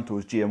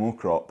Monsanto's GMO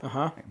crop,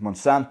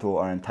 Monsanto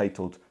are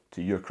entitled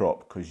to your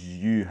crop because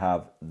you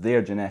have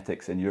their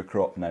genetics in your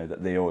crop now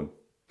that they own.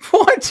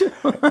 What?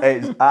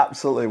 It's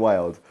absolutely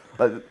wild.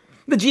 Like,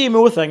 the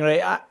GMO thing,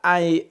 right?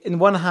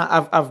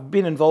 I've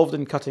been involved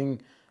in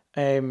cutting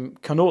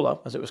canola,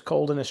 as it was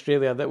called in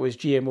Australia, that was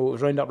GMO. It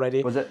was Roundup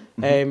Ready. Was it?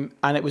 And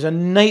it was a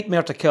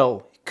nightmare to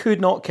kill.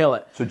 Could not kill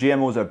it. So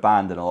GMOs are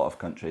banned in a lot of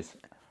countries.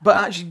 But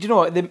actually, do you know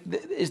what?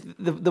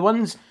 The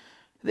ones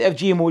that have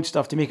GMO'd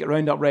stuff to make it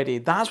Roundup Ready,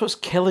 that's what's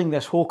killing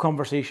this whole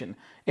conversation.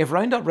 If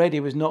Roundup Ready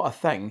was not a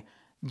thing,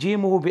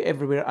 GMO would be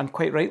everywhere, and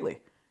quite rightly.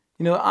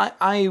 You know,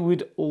 I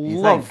would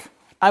love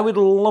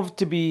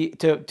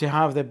to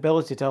have the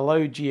ability to allow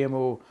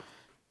GMO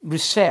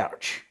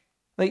research.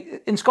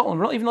 Like in Scotland,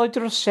 we're not even allowed to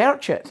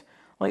research it.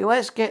 Like,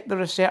 let's get the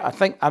research. I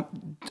think,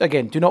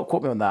 again, do not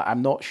quote me on that.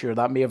 I'm not sure.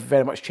 That may have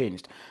very much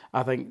changed.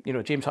 I think,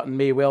 James Hutton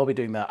may well be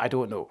doing that. I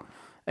don't know.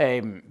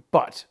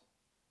 But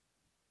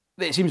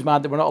it seems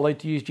mad that we're not allowed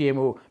to use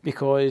GMO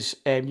because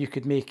you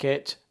could make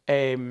it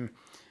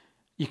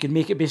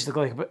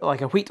basically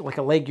like a wheat, like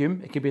a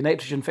legume. It could be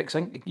nitrogen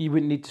fixing. You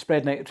wouldn't need to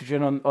spread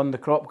nitrogen on the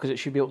crop because it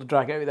should be able to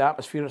drag it out of the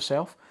atmosphere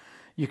itself.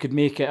 You could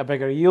make it a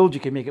bigger yield. You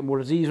could make it more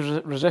disease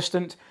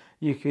resistant.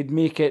 You could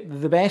make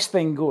it the best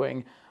thing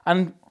going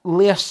and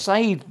lay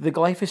aside the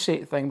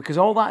glyphosate thing, because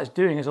all that is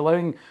doing is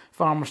allowing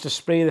farmers to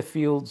spray the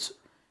fields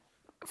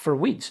for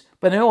weeds.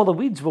 But now all the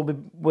weeds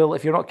will,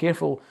 if you're not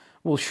careful,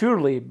 will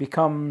surely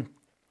become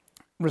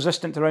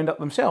resistant to Roundup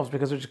themselves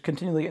because they're just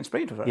continually getting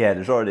sprayed with it. Yeah,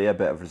 there's already a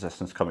bit of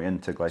resistance coming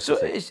into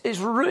glyphosate.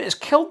 So it's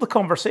killed the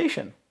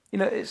conversation.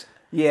 It's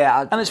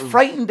it's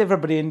frightened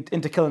everybody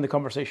into killing the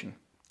conversation.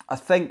 I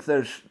think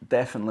there's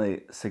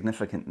definitely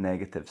significant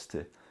negatives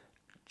to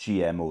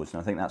GMOs,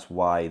 and I think that's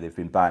why they've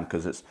been banned,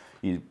 because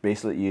you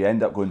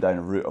end up going down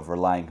a route of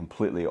relying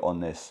completely on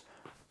this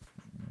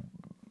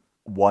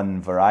one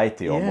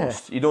variety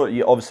almost.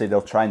 You obviously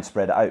they'll try and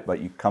spread it out,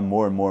 but you become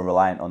more and more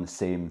reliant on the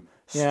same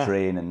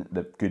strain and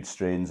the good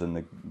strains and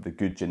the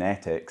good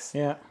genetics.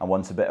 Yeah. And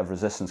once a bit of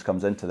resistance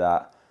comes into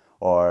that,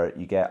 or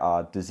you get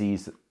a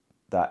disease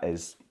that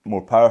is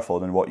more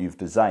powerful than what you've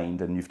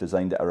designed, and you've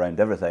designed it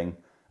around everything,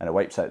 and it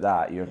wipes out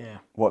that,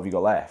 what have you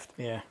got left?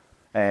 Yeah.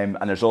 And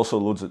there's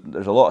also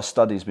there's a lot of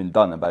studies been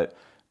done about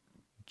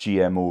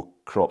GMO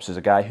crops. There's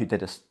a guy who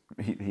did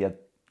he had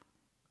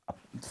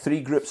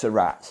 3 groups of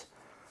rats.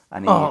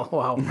 And oh,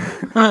 wow.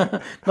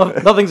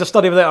 Nothing's a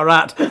study without a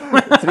rat.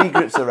 3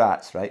 groups of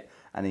rats, right?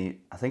 And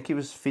I think he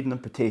was feeding them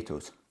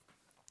potatoes.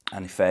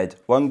 And he fed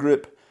one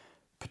group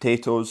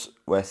potatoes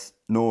with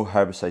no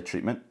herbicide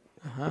treatment.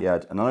 He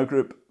had another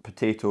group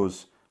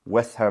potatoes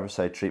with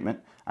herbicide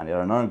treatment. And he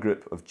had another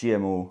group of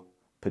GMO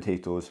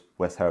potatoes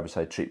with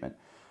herbicide treatment.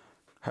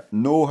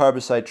 No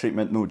herbicide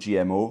treatment, no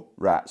GMO,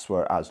 rats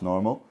were as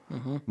normal.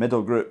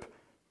 Middle group,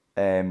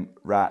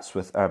 rats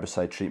with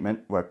herbicide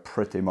treatment were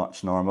pretty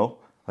much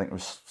normal. I think there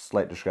was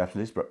slight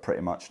discrepancies, but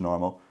pretty much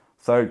normal.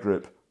 Third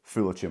group,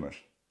 full of tumours.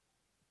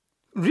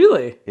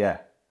 Really? Yeah.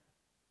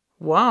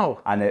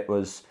 Wow. And it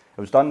was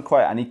done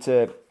quite.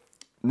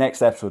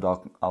 Next episode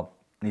I'll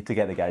need to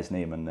get the guy's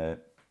name and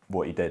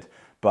what he did.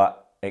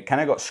 But it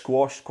kind of got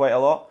squashed quite a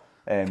lot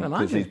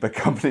because these big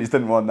companies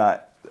didn't want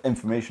that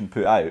information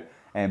put out.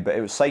 But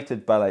it was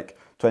cited by like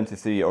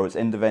 23, or it was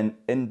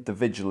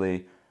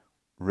individually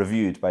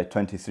reviewed by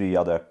 23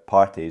 other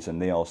parties,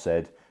 and they all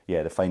said,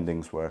 yeah, the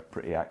findings were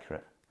pretty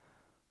accurate.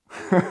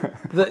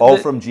 All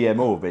from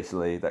GMO,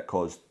 basically, that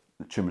caused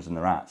the tumours in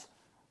the rats.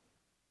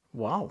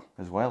 Wow.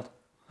 It was wild.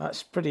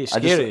 That's pretty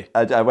scary.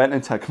 I went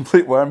into a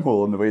complete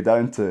wormhole on the way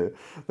down to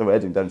the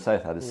wedding down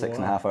south. I had a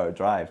 6.5 hour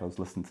drive. I was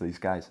listening to these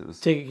guys. It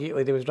was... Take it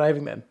like they was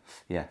driving then?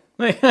 Yeah.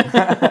 But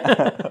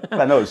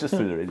no, it's just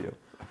through the radio.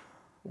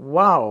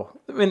 Wow.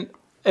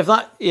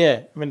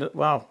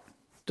 Wow.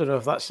 Don't know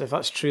if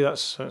that's true.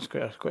 That's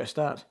quite a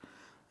stat.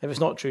 If it's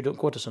not true, don't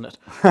quote us on it.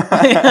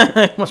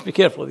 Must be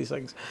careful of these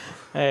things.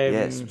 So I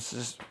think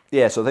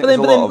there's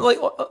a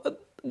lot of...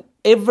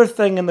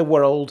 everything in the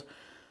world,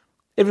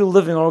 every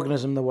living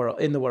organism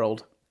in the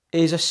world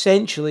is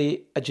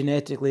essentially a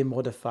genetically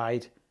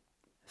modified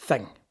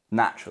thing.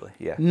 Naturally,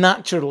 yeah.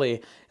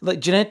 Naturally.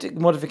 Like, genetic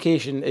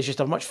modification is just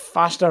a much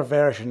faster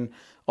version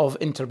of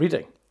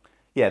interbreeding.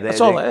 Yeah,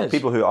 that's all it is.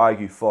 People who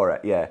argue for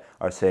it,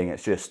 are saying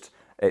it's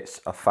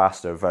a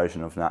faster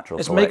version of natural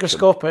selection. It's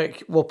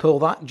microscopic. We'll pull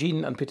that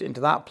gene and put it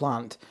into that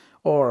plant.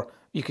 Or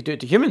you could do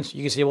it to humans.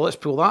 You could say, well, let's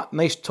pull that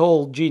nice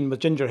tall gene with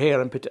ginger hair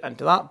and put it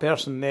into that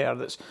person there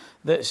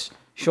that's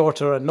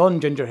shorter and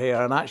non-ginger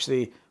hair, and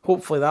actually,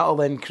 hopefully, that'll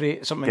then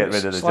create something Get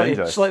rid of the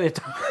ginger. Slightly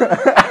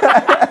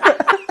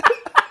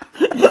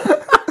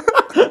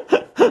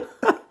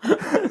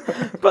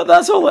But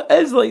that's all it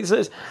is. Like,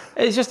 so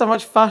it's just a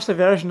much faster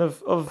version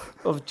of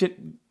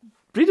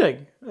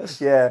breeding.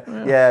 Yeah,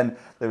 and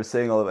they were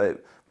saying all about,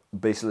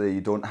 basically,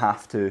 you don't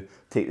have to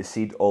take the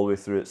seed all the way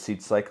through its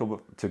seed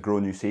cycle to grow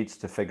new seeds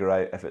to figure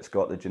out if it's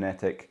got the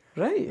genetic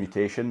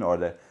mutation,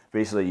 or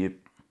basically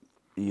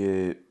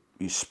you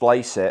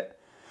splice it,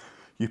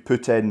 you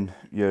put in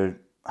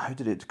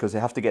because they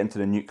have to get into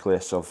the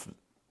nucleus of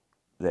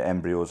the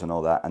embryos and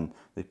all that, and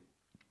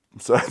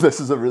so this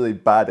is a really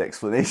bad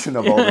explanation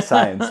of all the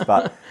science,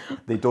 but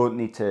they don't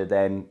need to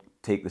then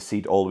take the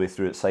seed all the way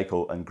through its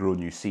cycle and grow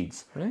new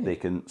seeds. Right. They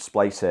can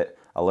splice it,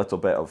 a little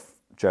bit of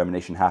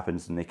germination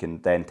happens, and they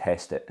can then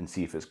test it and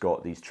see if it's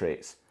got these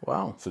traits.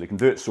 Wow. So they can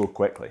do it so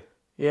quickly.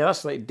 Yeah,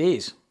 that's like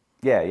days.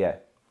 Yeah.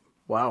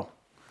 Wow.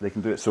 They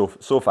can do it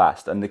so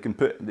fast, and they can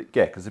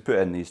because they put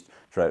in these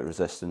drought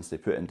resistance, they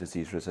put in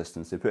disease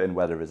resistance, they put in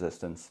weather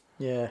resistance.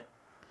 Yeah.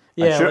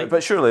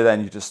 But surely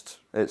then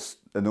it's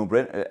a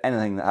no-brainer.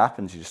 Anything that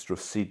happens, you just throw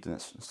seed, and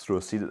throw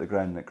a seed at the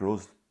ground, and it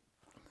grows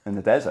in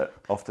the desert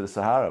off to the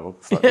Sahara. We'll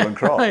start growing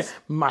crops.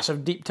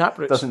 Massive deep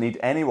taproots. Doesn't need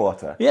any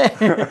water. Yeah,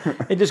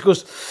 it just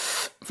goes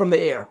from the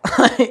air.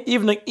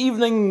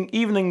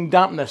 evening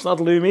dampness.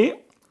 That'll do me.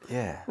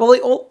 Yeah. Well,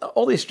 like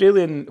all the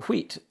Australian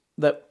wheat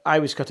that I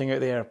was cutting out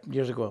there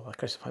years ago,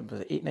 was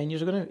it 8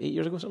 years ago now,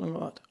 something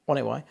like that. On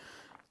it,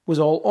 was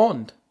all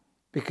oned.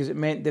 because it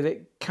meant that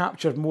it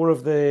captured more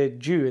of the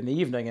dew in the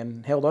evening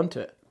and held onto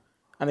it,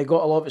 and it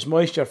got a lot of its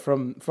moisture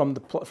from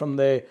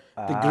the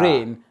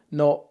grain,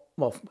 not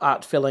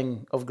at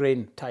filling of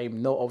grain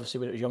time, not obviously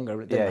when it was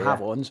younger, it didn't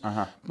have ons,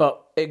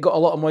 but it got a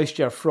lot of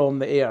moisture from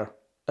the air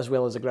as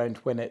well as the ground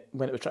when it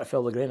was trying to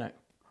fill the grain out.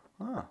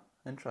 Ah,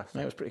 interesting.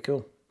 It was pretty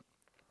cool.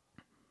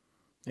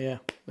 Yeah.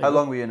 How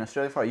long were you in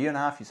Australia for? A year and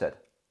a half, you said?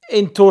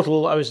 In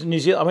total, I was in New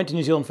Zealand. I went to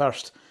New Zealand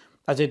first.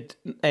 I did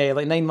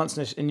like 9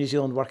 months in New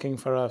Zealand working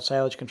for a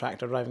silage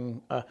contractor,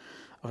 driving it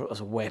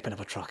was a weapon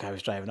of a truck I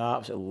was driving. I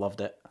absolutely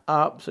loved it.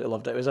 Absolutely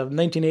loved it. It was a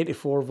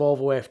 1984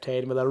 Volvo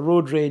F10 with a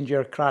Road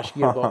Ranger crash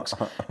gearbox.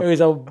 It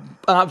was an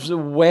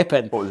absolute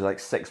weapon. What was it, like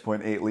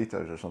 6.8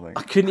 litres or something?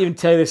 I couldn't even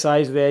tell you the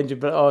size of the engine,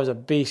 but it was a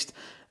beast.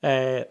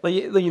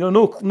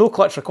 No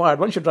clutch required.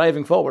 Once you're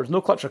driving forwards,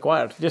 no clutch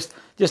required. Just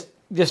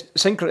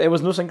synchro. It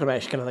was no synchro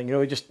mesh kind of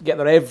thing. Just get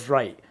the revs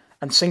right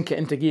and sink it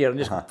into gear and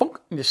just funk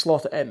and just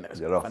slot it in. It was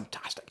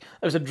fantastic.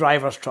 It was a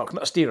driver's truck,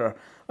 not a steerer. It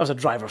was a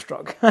driver's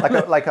truck.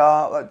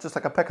 just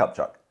like a pickup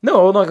truck.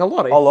 No, like a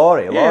lorry. A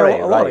lorry.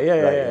 Lorry.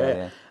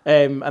 Yeah.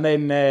 And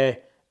then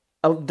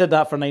I did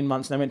that for 9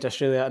 months, and I went to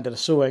Australia and did a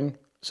sowing.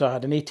 So I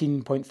had an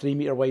 18.3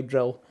 metre wide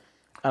drill,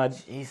 and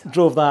I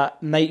drove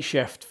that night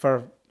shift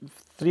for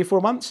 3 or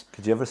 4 months.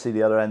 Could you ever see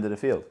the other end of the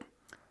field?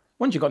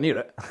 Once you got near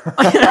it.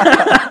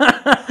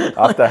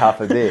 After half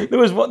a day. There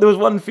was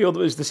one field that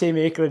was the same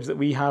acreage that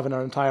we have in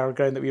our entire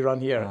ground that we run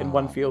here in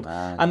one field.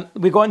 Man. And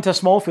we got into a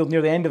small field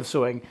near the end of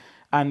sowing,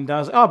 and I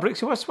was like,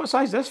 Brixie, what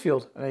size is this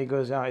field? And he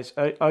goes, it's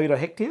out of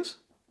hectares.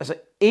 I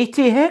said,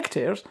 80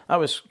 hectares? That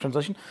was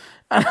translation.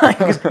 And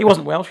he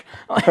wasn't Welsh.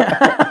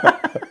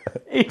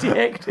 80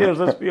 hectares,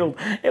 this field.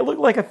 It looked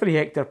like a 3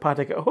 hectare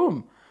paddock at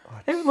home.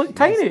 It looked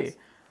tiny.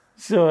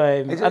 So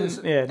is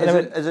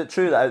it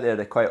true that out there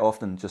they quite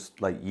often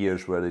just like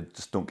years where they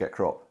just don't get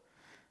crop?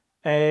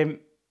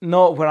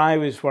 Not where I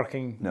was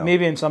working. No.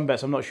 Maybe in some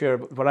bits, I'm not sure.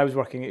 But where I was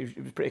working, it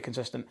was pretty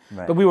consistent.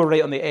 Right. But we were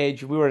right on the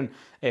edge. We were in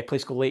a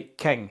place called Lake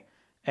King,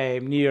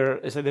 near.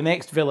 It's like the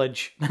next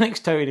village, the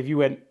next town. If you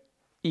went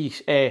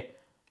east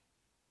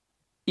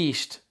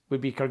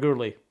would be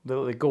Kalgoorlie,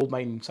 the gold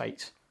mine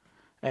sites.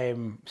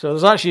 So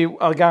there's actually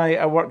a guy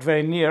I worked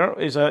very near.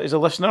 Is a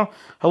listener.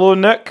 Hello,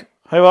 Nick.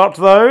 How art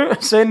thou?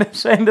 Send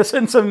us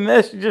in some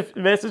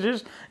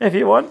messages if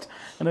you want.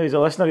 I know he's a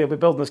listener. He'll be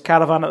building his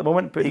caravan at the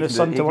moment, putting his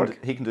son to work.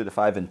 He can do the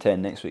 5 and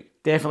 10 next week.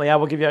 Definitely, I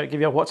will give you a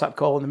WhatsApp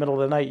call in the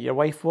middle of the night. Your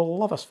wife will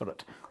love us for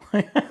it.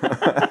 So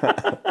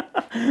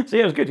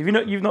yeah, it was good.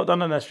 You've not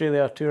done an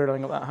Australia tour or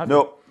anything like that, have you?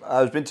 No,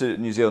 I've been to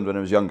New Zealand when I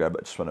was younger,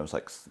 but just when I was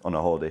like on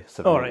a holiday,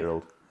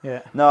 7-8-year-old.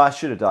 Yeah. No, I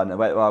should have done.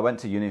 I went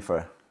to uni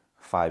for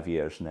 5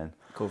 years and then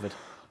COVID.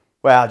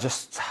 Well,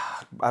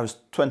 I was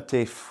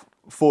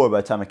 24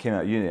 by the time I came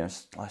out of uni.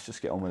 Let's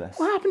just get on with this.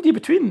 What happened to you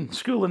between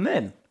school and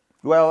then?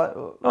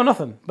 Well,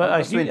 nothing. But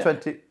I maybe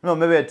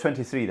I had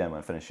 23 then when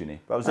I finished uni.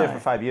 But I was there for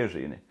 5 years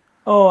at uni.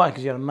 Oh,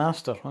 because you're a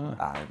master.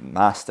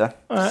 Master.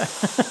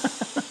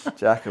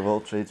 Jack of all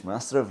trades,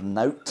 master of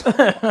nought.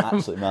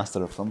 Absolute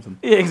master of something.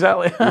 Yeah,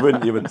 exactly. You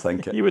wouldn't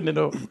think it. You wouldn't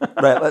know.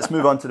 Right, let's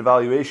move on to the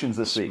valuations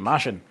this week.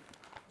 Smashing. Do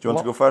you want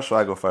to go first or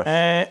I go first?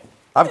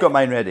 I've got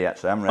mine ready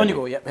actually. I'm ready. On you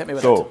go, yep. Hit me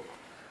with it. So,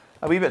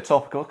 a wee bit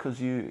topical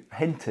because you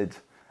hinted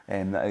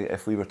that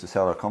if we were to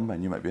sell our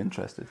combine, you might be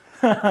interested.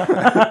 So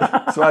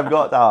I've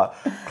got that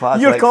class.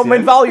 Your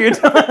combine valued.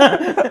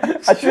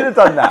 I should have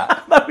done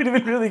that. That would have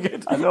been really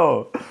good. I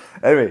know.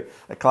 Anyway,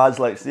 a Claas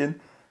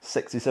Lexian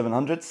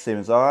 6700, same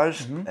as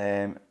ours.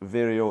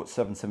 Vario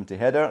 770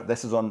 header.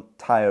 This is on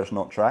tyres,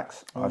 not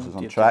tracks. Ours is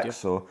on tracks,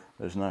 so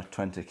there's another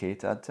 20k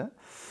to add to it.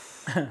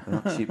 They're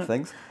not cheap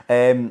things.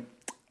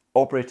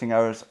 Operating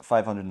hours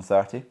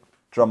 530.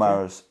 Drum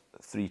hours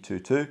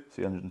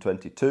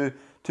 322.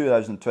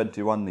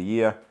 2021 the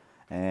year.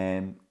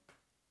 Yeah,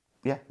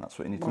 that's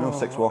what you need to know.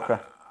 6 Walker.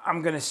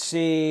 I'm going to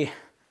say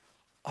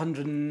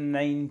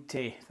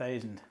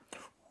 190,000.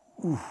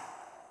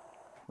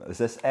 Is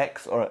this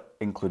X or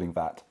including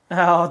VAT?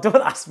 Oh, don't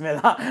ask me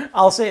that.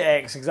 I'll say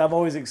X because I'm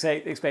always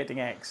expecting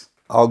X.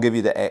 I'll give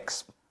you the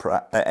X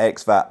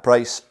VAT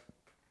price,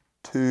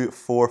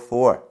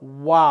 244.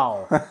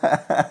 Wow.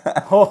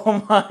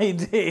 Oh my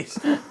days.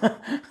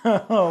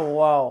 Oh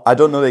wow. I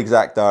don't know the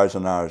exact hours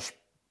on ours.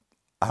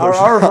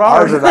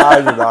 Ours and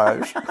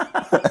ours.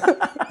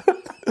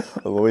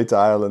 On the way to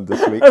Ireland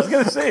this week. I was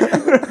going to say,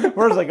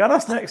 where's the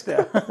Guinness next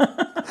to?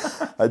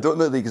 I don't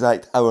know the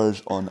exact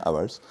hours on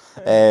ours.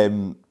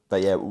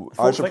 But yeah,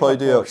 ours will probably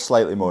do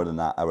slightly more than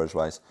that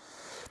hours-wise.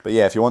 But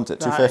yeah, if you want it,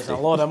 250. That's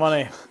a lot of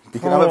money. You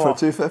can have it for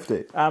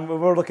 250.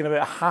 We're looking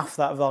about half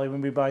that value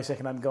when we buy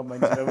second-hand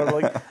combines. We're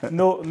like,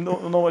 no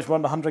much more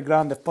than 100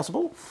 grand if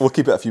possible. We'll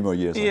keep it a few more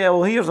years. Yeah,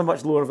 well, here's a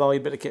much lower value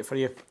bit of kit for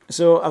you.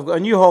 So I've got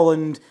a New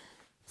Holland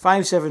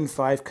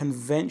 575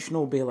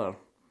 conventional baler.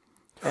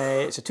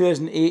 It's a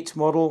 2008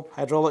 model,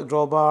 hydraulic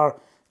drawbar,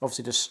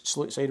 obviously just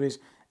slow it sideways,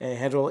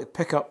 hydraulic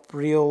pickup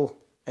reel,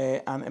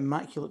 and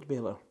immaculate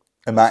baler.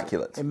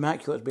 Immaculate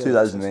baler.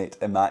 2008,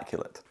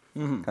 immaculate.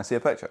 Can I see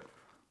a picture?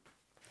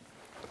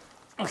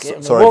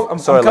 Okay, sorry, I'm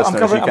listeners, you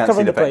can't see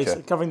covering the the price.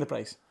 picture. Covering the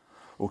price.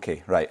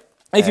 Okay, right.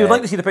 If you'd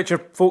like to see the picture,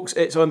 folks,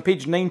 it's on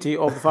page 90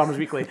 of the Farmers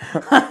Weekly.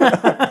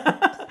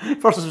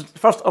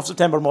 First of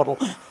September model.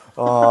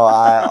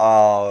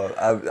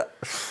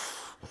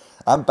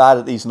 I'm bad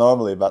at these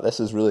normally, but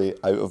this is really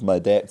out of my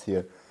depth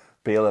here.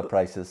 Baler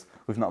prices.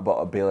 We've not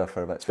bought a baler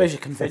for about Especially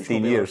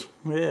 15 years.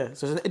 Yeah,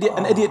 so it's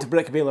an idiot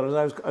brick baler,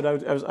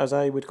 as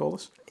I would call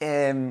this.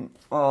 I'm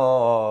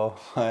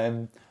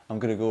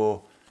going to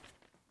go...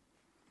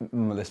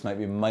 this might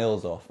be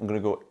miles off. I'm going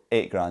to go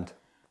 $8,000.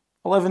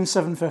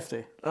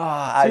 11,750.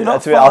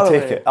 I'll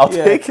take it. I'll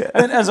take it.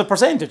 And as a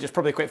percentage, it's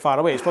probably quite far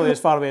away. It's probably as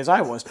far away as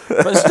I was.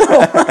 But still,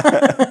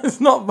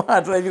 it's not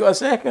bad. Right, have you got a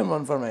second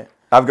one for me?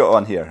 I've got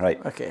one here, right.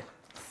 Okay.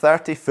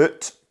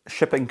 30-foot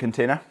shipping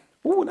container.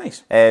 Oh,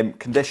 nice.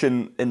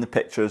 Condition in the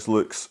pictures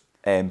looks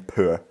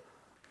poor.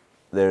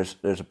 There's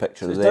a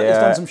picture So there. It's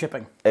done some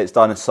shipping. It's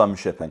done some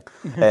shipping.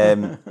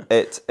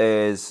 It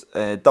is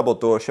a double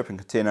door shipping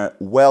container,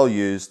 well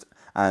used,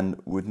 and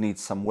would need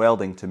some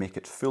welding to make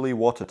it fully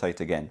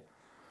watertight again.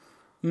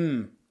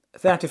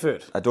 30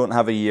 foot. I don't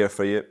have a year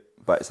for you,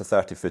 but it's a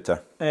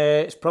 30-footer.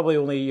 It's probably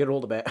only a year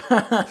old, I bet.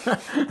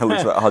 It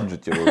looks about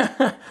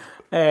 100-year-old.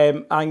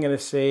 I'm going to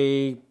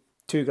say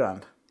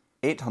 $2,000.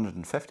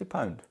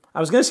 £850. I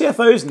was going to say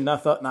 1,000, and I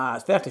thought, nah,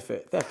 it's 30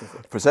 foot. 30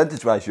 foot.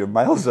 Percentage-wise, you're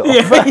miles off.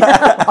 Yeah,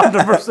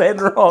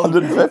 100% wrong.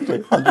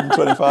 150,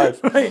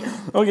 125. Right.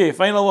 Okay,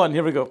 final one.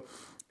 Here we go.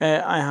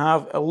 I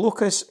have a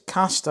Locus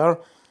Caster,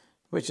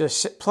 which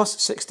is plus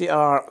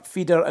 60R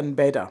feeder and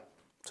bedder.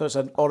 So it's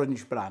an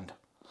orange brand.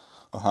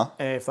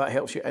 If that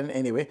helps you in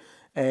any way.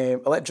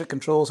 Electric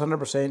controls,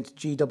 100%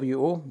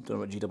 GWO. Don't know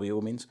what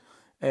GWO means.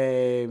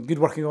 Good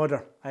working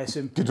order, I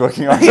assume. Good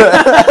working order.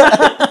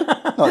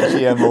 Not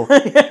GMO.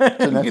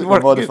 Genetically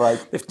modified.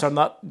 They've turned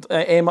that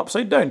M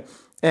upside down.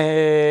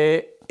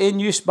 In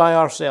use by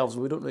ourselves.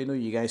 We don't really know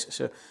you guys.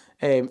 So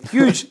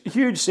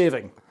huge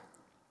saving.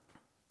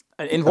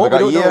 In what we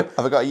don't know. Have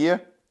I got a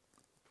year?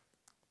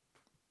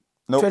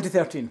 Nope.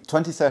 2013.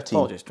 2013.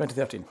 Apologies,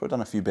 2013. We've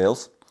done a few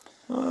bales.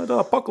 I don't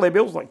have Buckley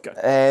bills like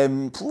that. I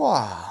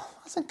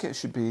think it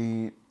should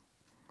be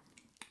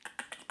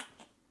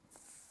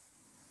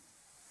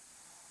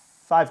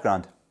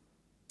 $5,000.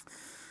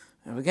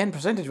 And again,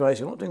 percentage-wise,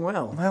 you're not doing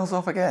well. Miles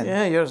off again.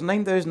 Yeah, you're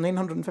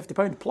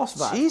 £9,950 plus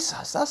VAT.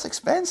 Jesus, that's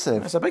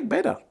expensive. It's a big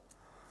bedder.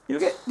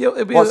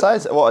 What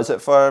size? What is it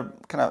for?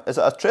 Is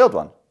it a trailed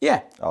one?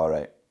 Yeah. All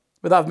right.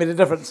 Would that have made a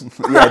difference?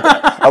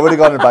 Yeah, I would have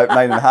gone about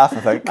 9.5, I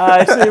think.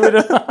 I see. Would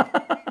have.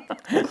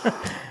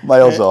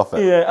 Miles off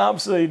it. Yeah,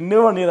 absolutely.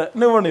 Nowhere near it.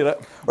 Nowhere near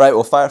it. Right,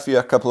 we'll fire for you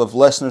a couple of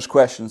listeners'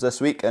 questions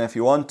this week, and if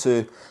you want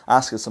to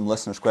ask us some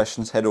listeners'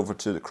 questions, head over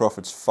to the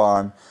Crawford's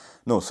Farm.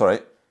 No, sorry,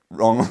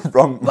 wrong Do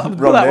name.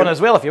 that one as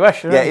well if you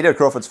wish. Yeah, either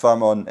Crawford's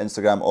Farm on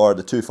Instagram or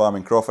the Two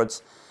Farming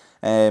Crawfords.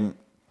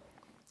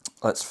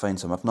 Let's find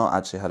some. I've not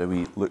actually had a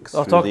wee look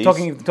through these.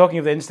 Talking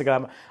of the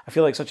Instagram, I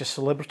feel like such a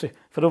celebrity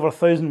for over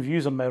 1,000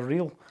 views on my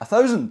reel.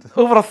 1,000?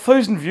 Over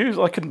 1,000 views.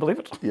 I couldn't believe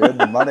it. You're in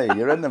the money.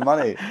 You're in the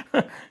money.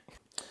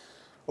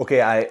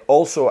 Okay, I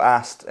also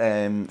asked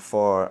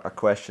for a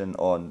question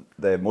on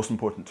the most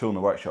important tool in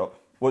the workshop.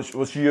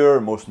 What's your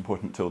most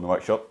important tool in the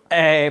workshop?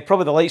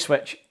 Probably the light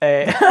switch.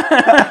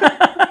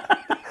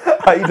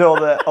 Hide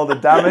all the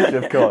damage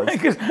you've caused.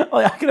 Because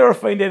I can never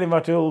find any of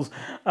my tools.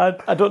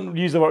 I don't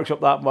use the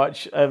workshop that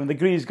much. The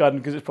grease gun,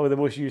 because it's probably the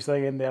most used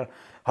thing in there.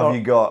 Have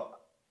you got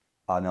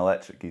an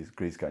electric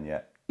grease gun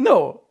yet?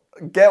 No.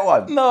 Get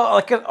one. No,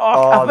 I think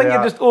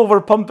you're just over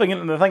pumping it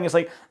in the thing. It's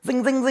like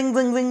zing, zing, zing,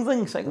 zing, zing,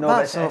 zing. It's like, no,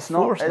 it's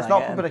not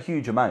pumping a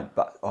huge amount,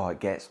 but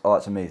it's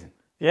amazing.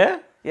 Yeah?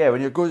 Yeah, when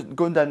you're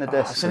going down the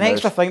disc. It's an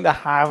extra thing to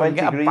have and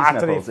get a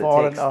battery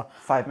for it. It takes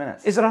 5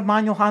 minutes. Is there a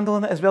manual handle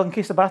in it as well in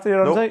case the battery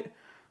runs out?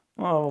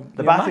 Oh,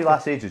 the battery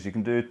lasts ages. You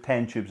can do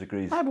 10 tubes of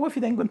grease. But what if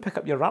you then go and pick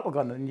up your rattle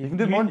gun and you can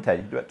do more than 10.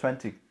 You can do it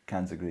 20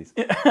 cans of grease.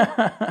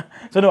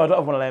 So no, I don't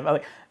have one of them.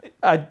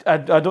 I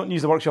don't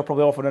use the workshop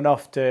probably often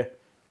enough to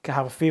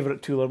have a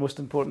favourite tool or most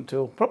important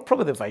tool.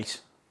 Probably the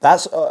vice.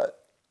 That's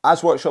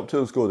as workshop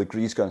tools go. The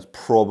grease gun is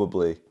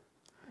probably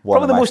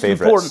one of my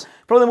favourites.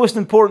 Probably the most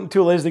important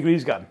tool is the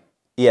grease gun.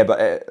 Yeah,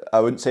 but I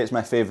wouldn't say it's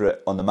my favourite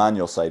on the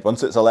manual side.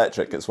 Once it's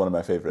electric, it's one of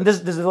my favourites.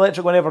 Does the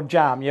electric one ever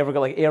jam? You ever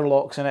got like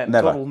airlocks in it?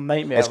 Never. Total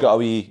nightmare. It's got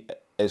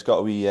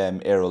a wee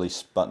air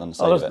release button on the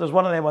side of it. There's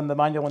one of them on the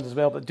manual ones as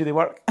well, but do they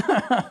work?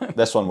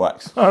 This one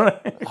works. All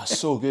right. Oh,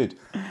 so good.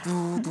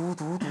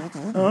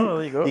 Oh,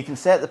 there you go. You can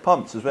set the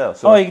pumps as well.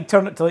 So you can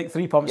turn it to like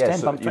 3 pumps,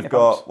 10 pumps, 20 you've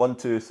got pumps. 1,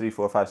 2, 3,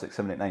 4, 5, 6,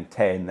 7, 8, 9,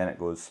 10. Then it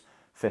goes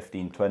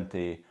 15,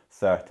 20,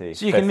 30.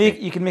 So you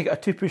 50. can make it a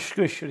 2-push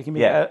scoosh, or you can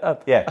make it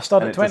a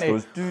stud and at 20. It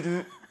just goes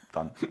doo-doo.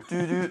 Done.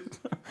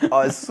 Oh,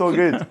 it's so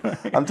good.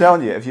 I'm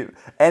telling you,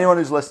 anyone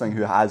who's listening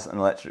who has an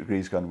electric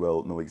grease gun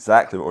will know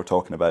exactly what we're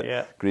talking about.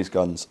 Yeah. Grease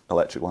guns,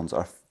 electric ones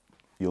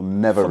you'll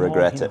never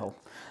regret it.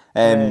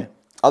 Phenomenal.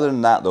 Other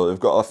than that, though, they've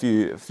got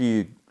a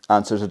few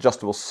answers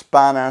adjustable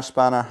spanner,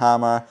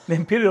 hammer. The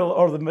imperial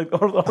or the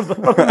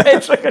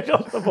metric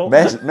adjustable.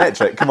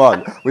 Metric, come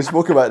on. We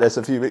spoke about this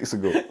a few weeks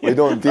ago. We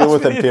don't deal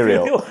with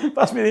imperial.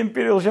 Pass me the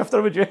imperial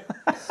shifter, would you?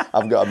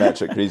 I've got a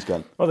metric grease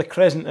gun. Or the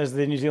crescent, as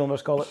the New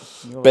Zealanders call it.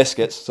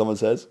 Biscuits, someone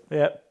says.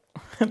 Yeah.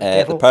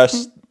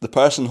 The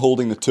person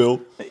holding the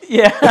tool.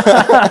 Yeah.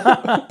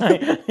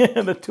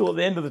 The tool at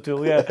the end of the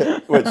tool, yeah.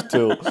 Which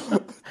tool?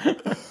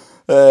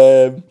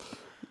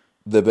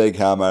 The big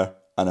hammer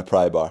and a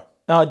pry bar.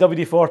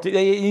 WD-40.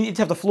 You need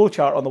to have the flow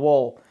chart on the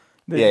wall.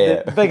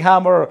 The big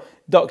hammer,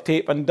 duct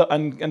tape, and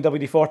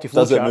WD-40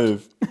 flow Does it chart.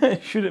 move?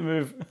 Should it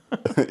move?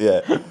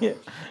 Yeah. Yeah.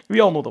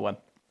 We all know the one.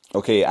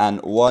 Okay, and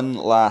one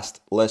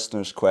last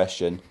listener's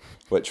question,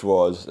 which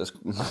was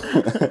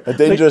a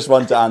dangerous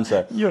one to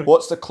answer.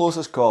 What's the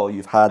closest call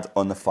you've had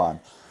on the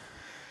farm?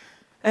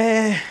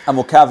 And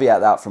we'll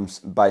caveat that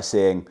by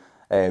saying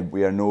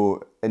we are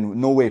in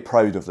no way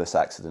proud of this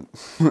accident.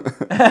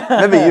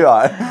 Maybe you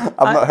are.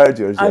 I've not heard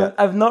yours yet.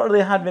 I've not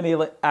really had many.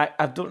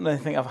 I don't really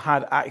think I've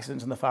had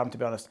accidents on the farm, to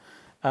be honest.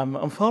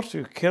 I'm far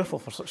too careful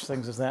for such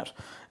things as that.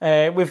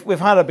 We've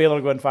had a baler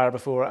go on fire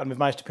before, and we've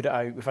managed to put it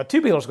out. We've had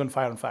 2 balers go on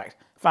fire, in fact.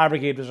 Fire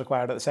brigade was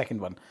required at the second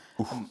one,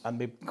 and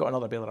we got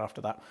another baler after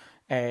that.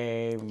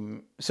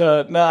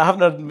 So no, I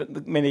haven't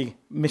had many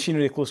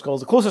machinery close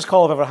calls. The closest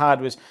call I've ever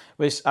had was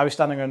I was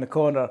standing around the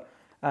corner,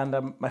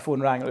 and my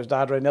phone rang. And it was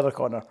Dad around the other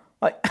corner.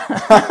 Like,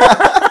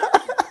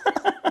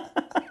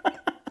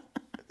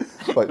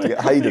 What, to get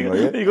hiding, were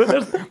you? There you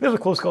go. There's a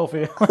close call for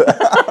you.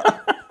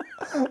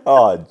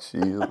 Oh,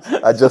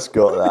 jeez. I just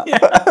got that.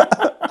 Yeah.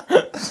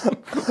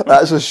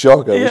 That's a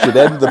shocker. Yeah. We should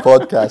end the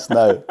podcast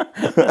now.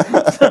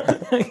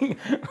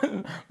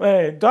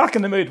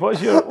 Darken the mood.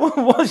 What's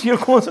your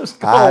closest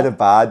call? I had a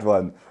bad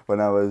one when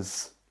I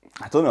was,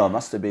 I don't know, I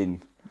must have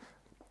been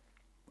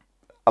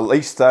at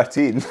least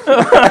 13.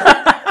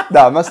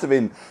 No, I must have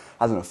been,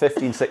 I don't know,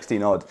 15,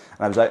 16 odd.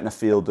 And I was out in a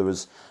field. There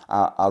was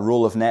a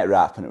roll of net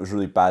wrap, and it was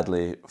really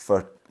badly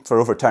for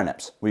over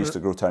turnips. We used to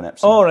grow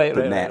turnips. Oh, right,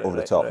 put right, net right, over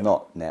right, the top, right.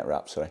 Not net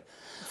wrap, sorry.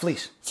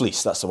 Fleece,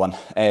 that's the one.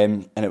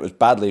 And it was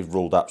badly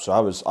rolled up, so I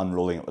was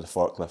unrolling it with a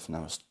forklift, and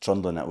I was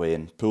trundling it away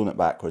and pulling it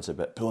backwards a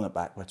bit, pulling it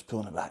backwards,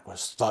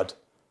 thud.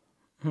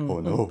 Oh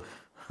no,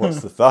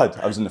 what's the thud?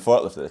 I was in the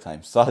forklift at the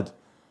time, thud.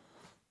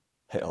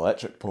 Hit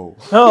electric pole.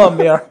 Oh,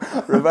 mere.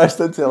 Reversed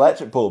into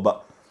electric pole,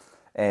 but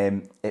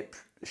it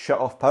shut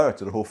off power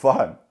to the whole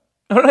farm.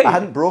 Right. I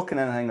hadn't broken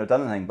anything or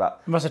done anything,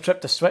 but... You must have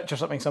tripped a switch or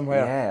something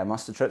somewhere. Yeah, I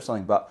must have tripped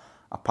something, but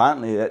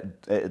apparently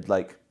it had,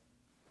 like,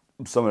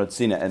 someone had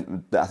seen it,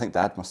 and I think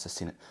Dad must have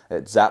seen it.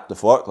 It zapped the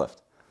forklift,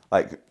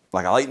 like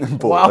a lightning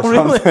bolt or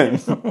really?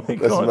 something. Oh,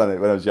 this is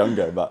when I was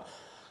younger, but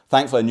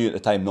thankfully I knew at the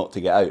time not to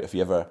get out. If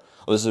you ever...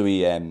 Well, this is a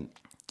wee...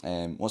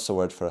 what's the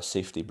word for a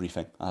safety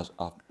briefing?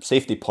 A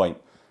safety point.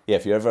 Yeah,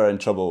 if you're ever in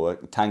trouble,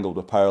 tangled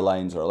with power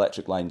lines or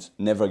electric lines,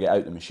 never get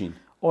out the machine.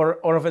 Or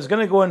if it's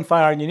going to go on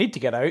fire and you need to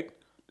get out...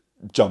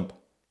 Jump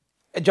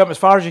as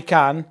far as you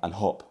can. and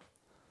hop.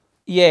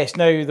 Yes,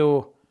 now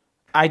though,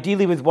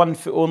 ideally with 1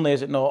 foot only,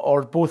 is it not,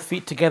 or both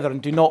feet together,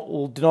 and do not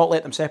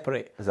let them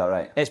separate. Is that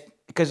right? It's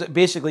because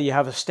basically you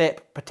have a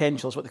step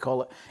potential, is what they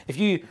call it. If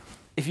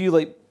you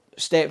like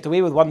stepped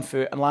away with 1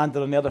 foot and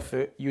landed on the other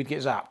foot, you would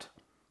get zapped.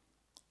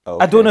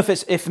 Okay. I don't know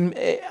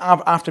if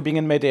after being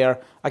in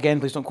midair, again,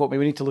 please don't quote me.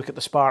 We need to look at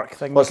the spark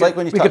thing. Well, it's like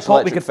when you touch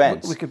electric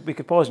fence. We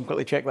could pause and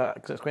quickly check that,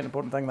 because it's quite an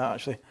important thing, that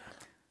actually.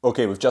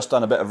 Okay, we've just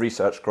done a bit of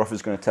research.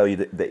 Crawford's going to tell you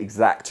the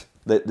exact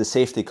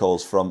safety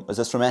calls from. Is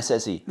this from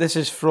SSE? This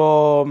is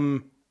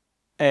from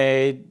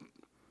The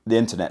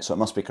internet, so it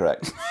must be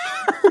correct.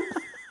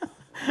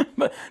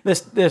 But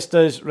this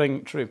does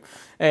ring true.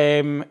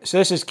 So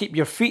this is keep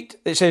your feet.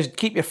 It says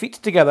keep your feet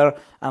together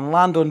and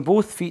land on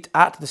both feet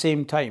at the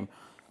same time.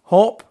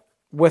 Hop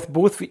with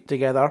both feet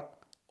together,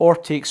 or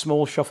take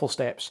small shuffle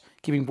steps,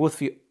 keeping both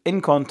feet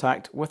in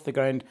contact with the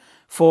ground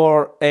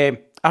for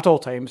at all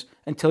times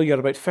until you're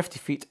about 50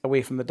 feet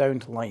away from the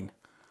downed line.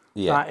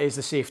 Yeah. That is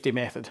the safety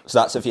method. So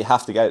that's if you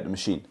have to get out the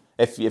machine.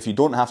 If you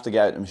don't have to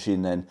get out the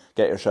machine, then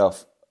get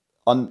yourself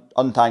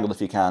untangled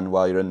if you can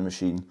while you're in the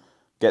machine,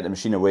 get the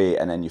machine away,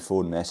 and then you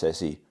phone the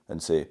SSE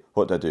and say,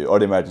 what do I do? Or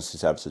the emergency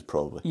services,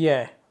 probably.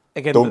 Yeah.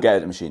 Again, don't get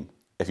out the machine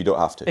if you don't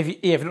have to. If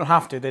you don't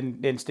have to,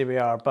 then stay where you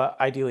are, but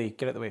ideally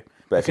get out of the way.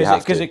 But if you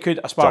have to, because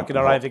a spark could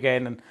arrive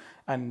again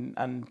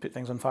and put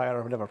things on fire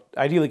or whatever.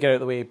 Ideally get out of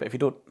the way, but if you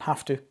don't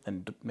have to,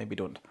 then maybe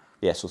don't.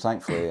 Yeah, so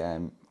thankfully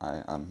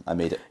I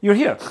made it. You're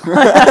here.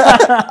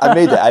 I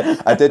made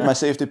it. I did my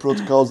safety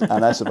protocols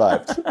and I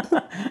survived.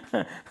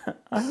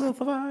 I will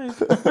survive.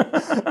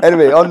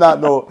 Anyway, on that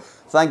note,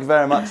 thank you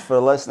very much for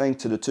listening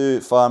to the Two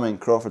Farming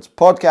Crawfords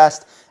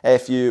podcast.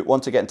 If you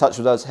want to get in touch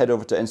with us, head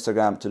over to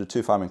Instagram to the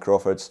Two Farming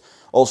Crawfords.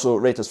 Also,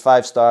 rate us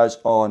 5 stars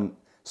on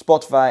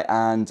Spotify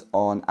and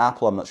on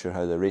Apple. I'm not sure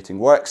how the rating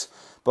works.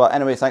 But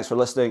anyway, thanks for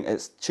listening.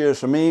 It's cheers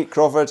from me,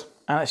 Crawford.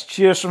 And it's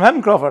cheers from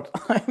him, Crawford.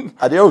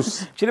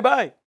 Adios. Cheery bye.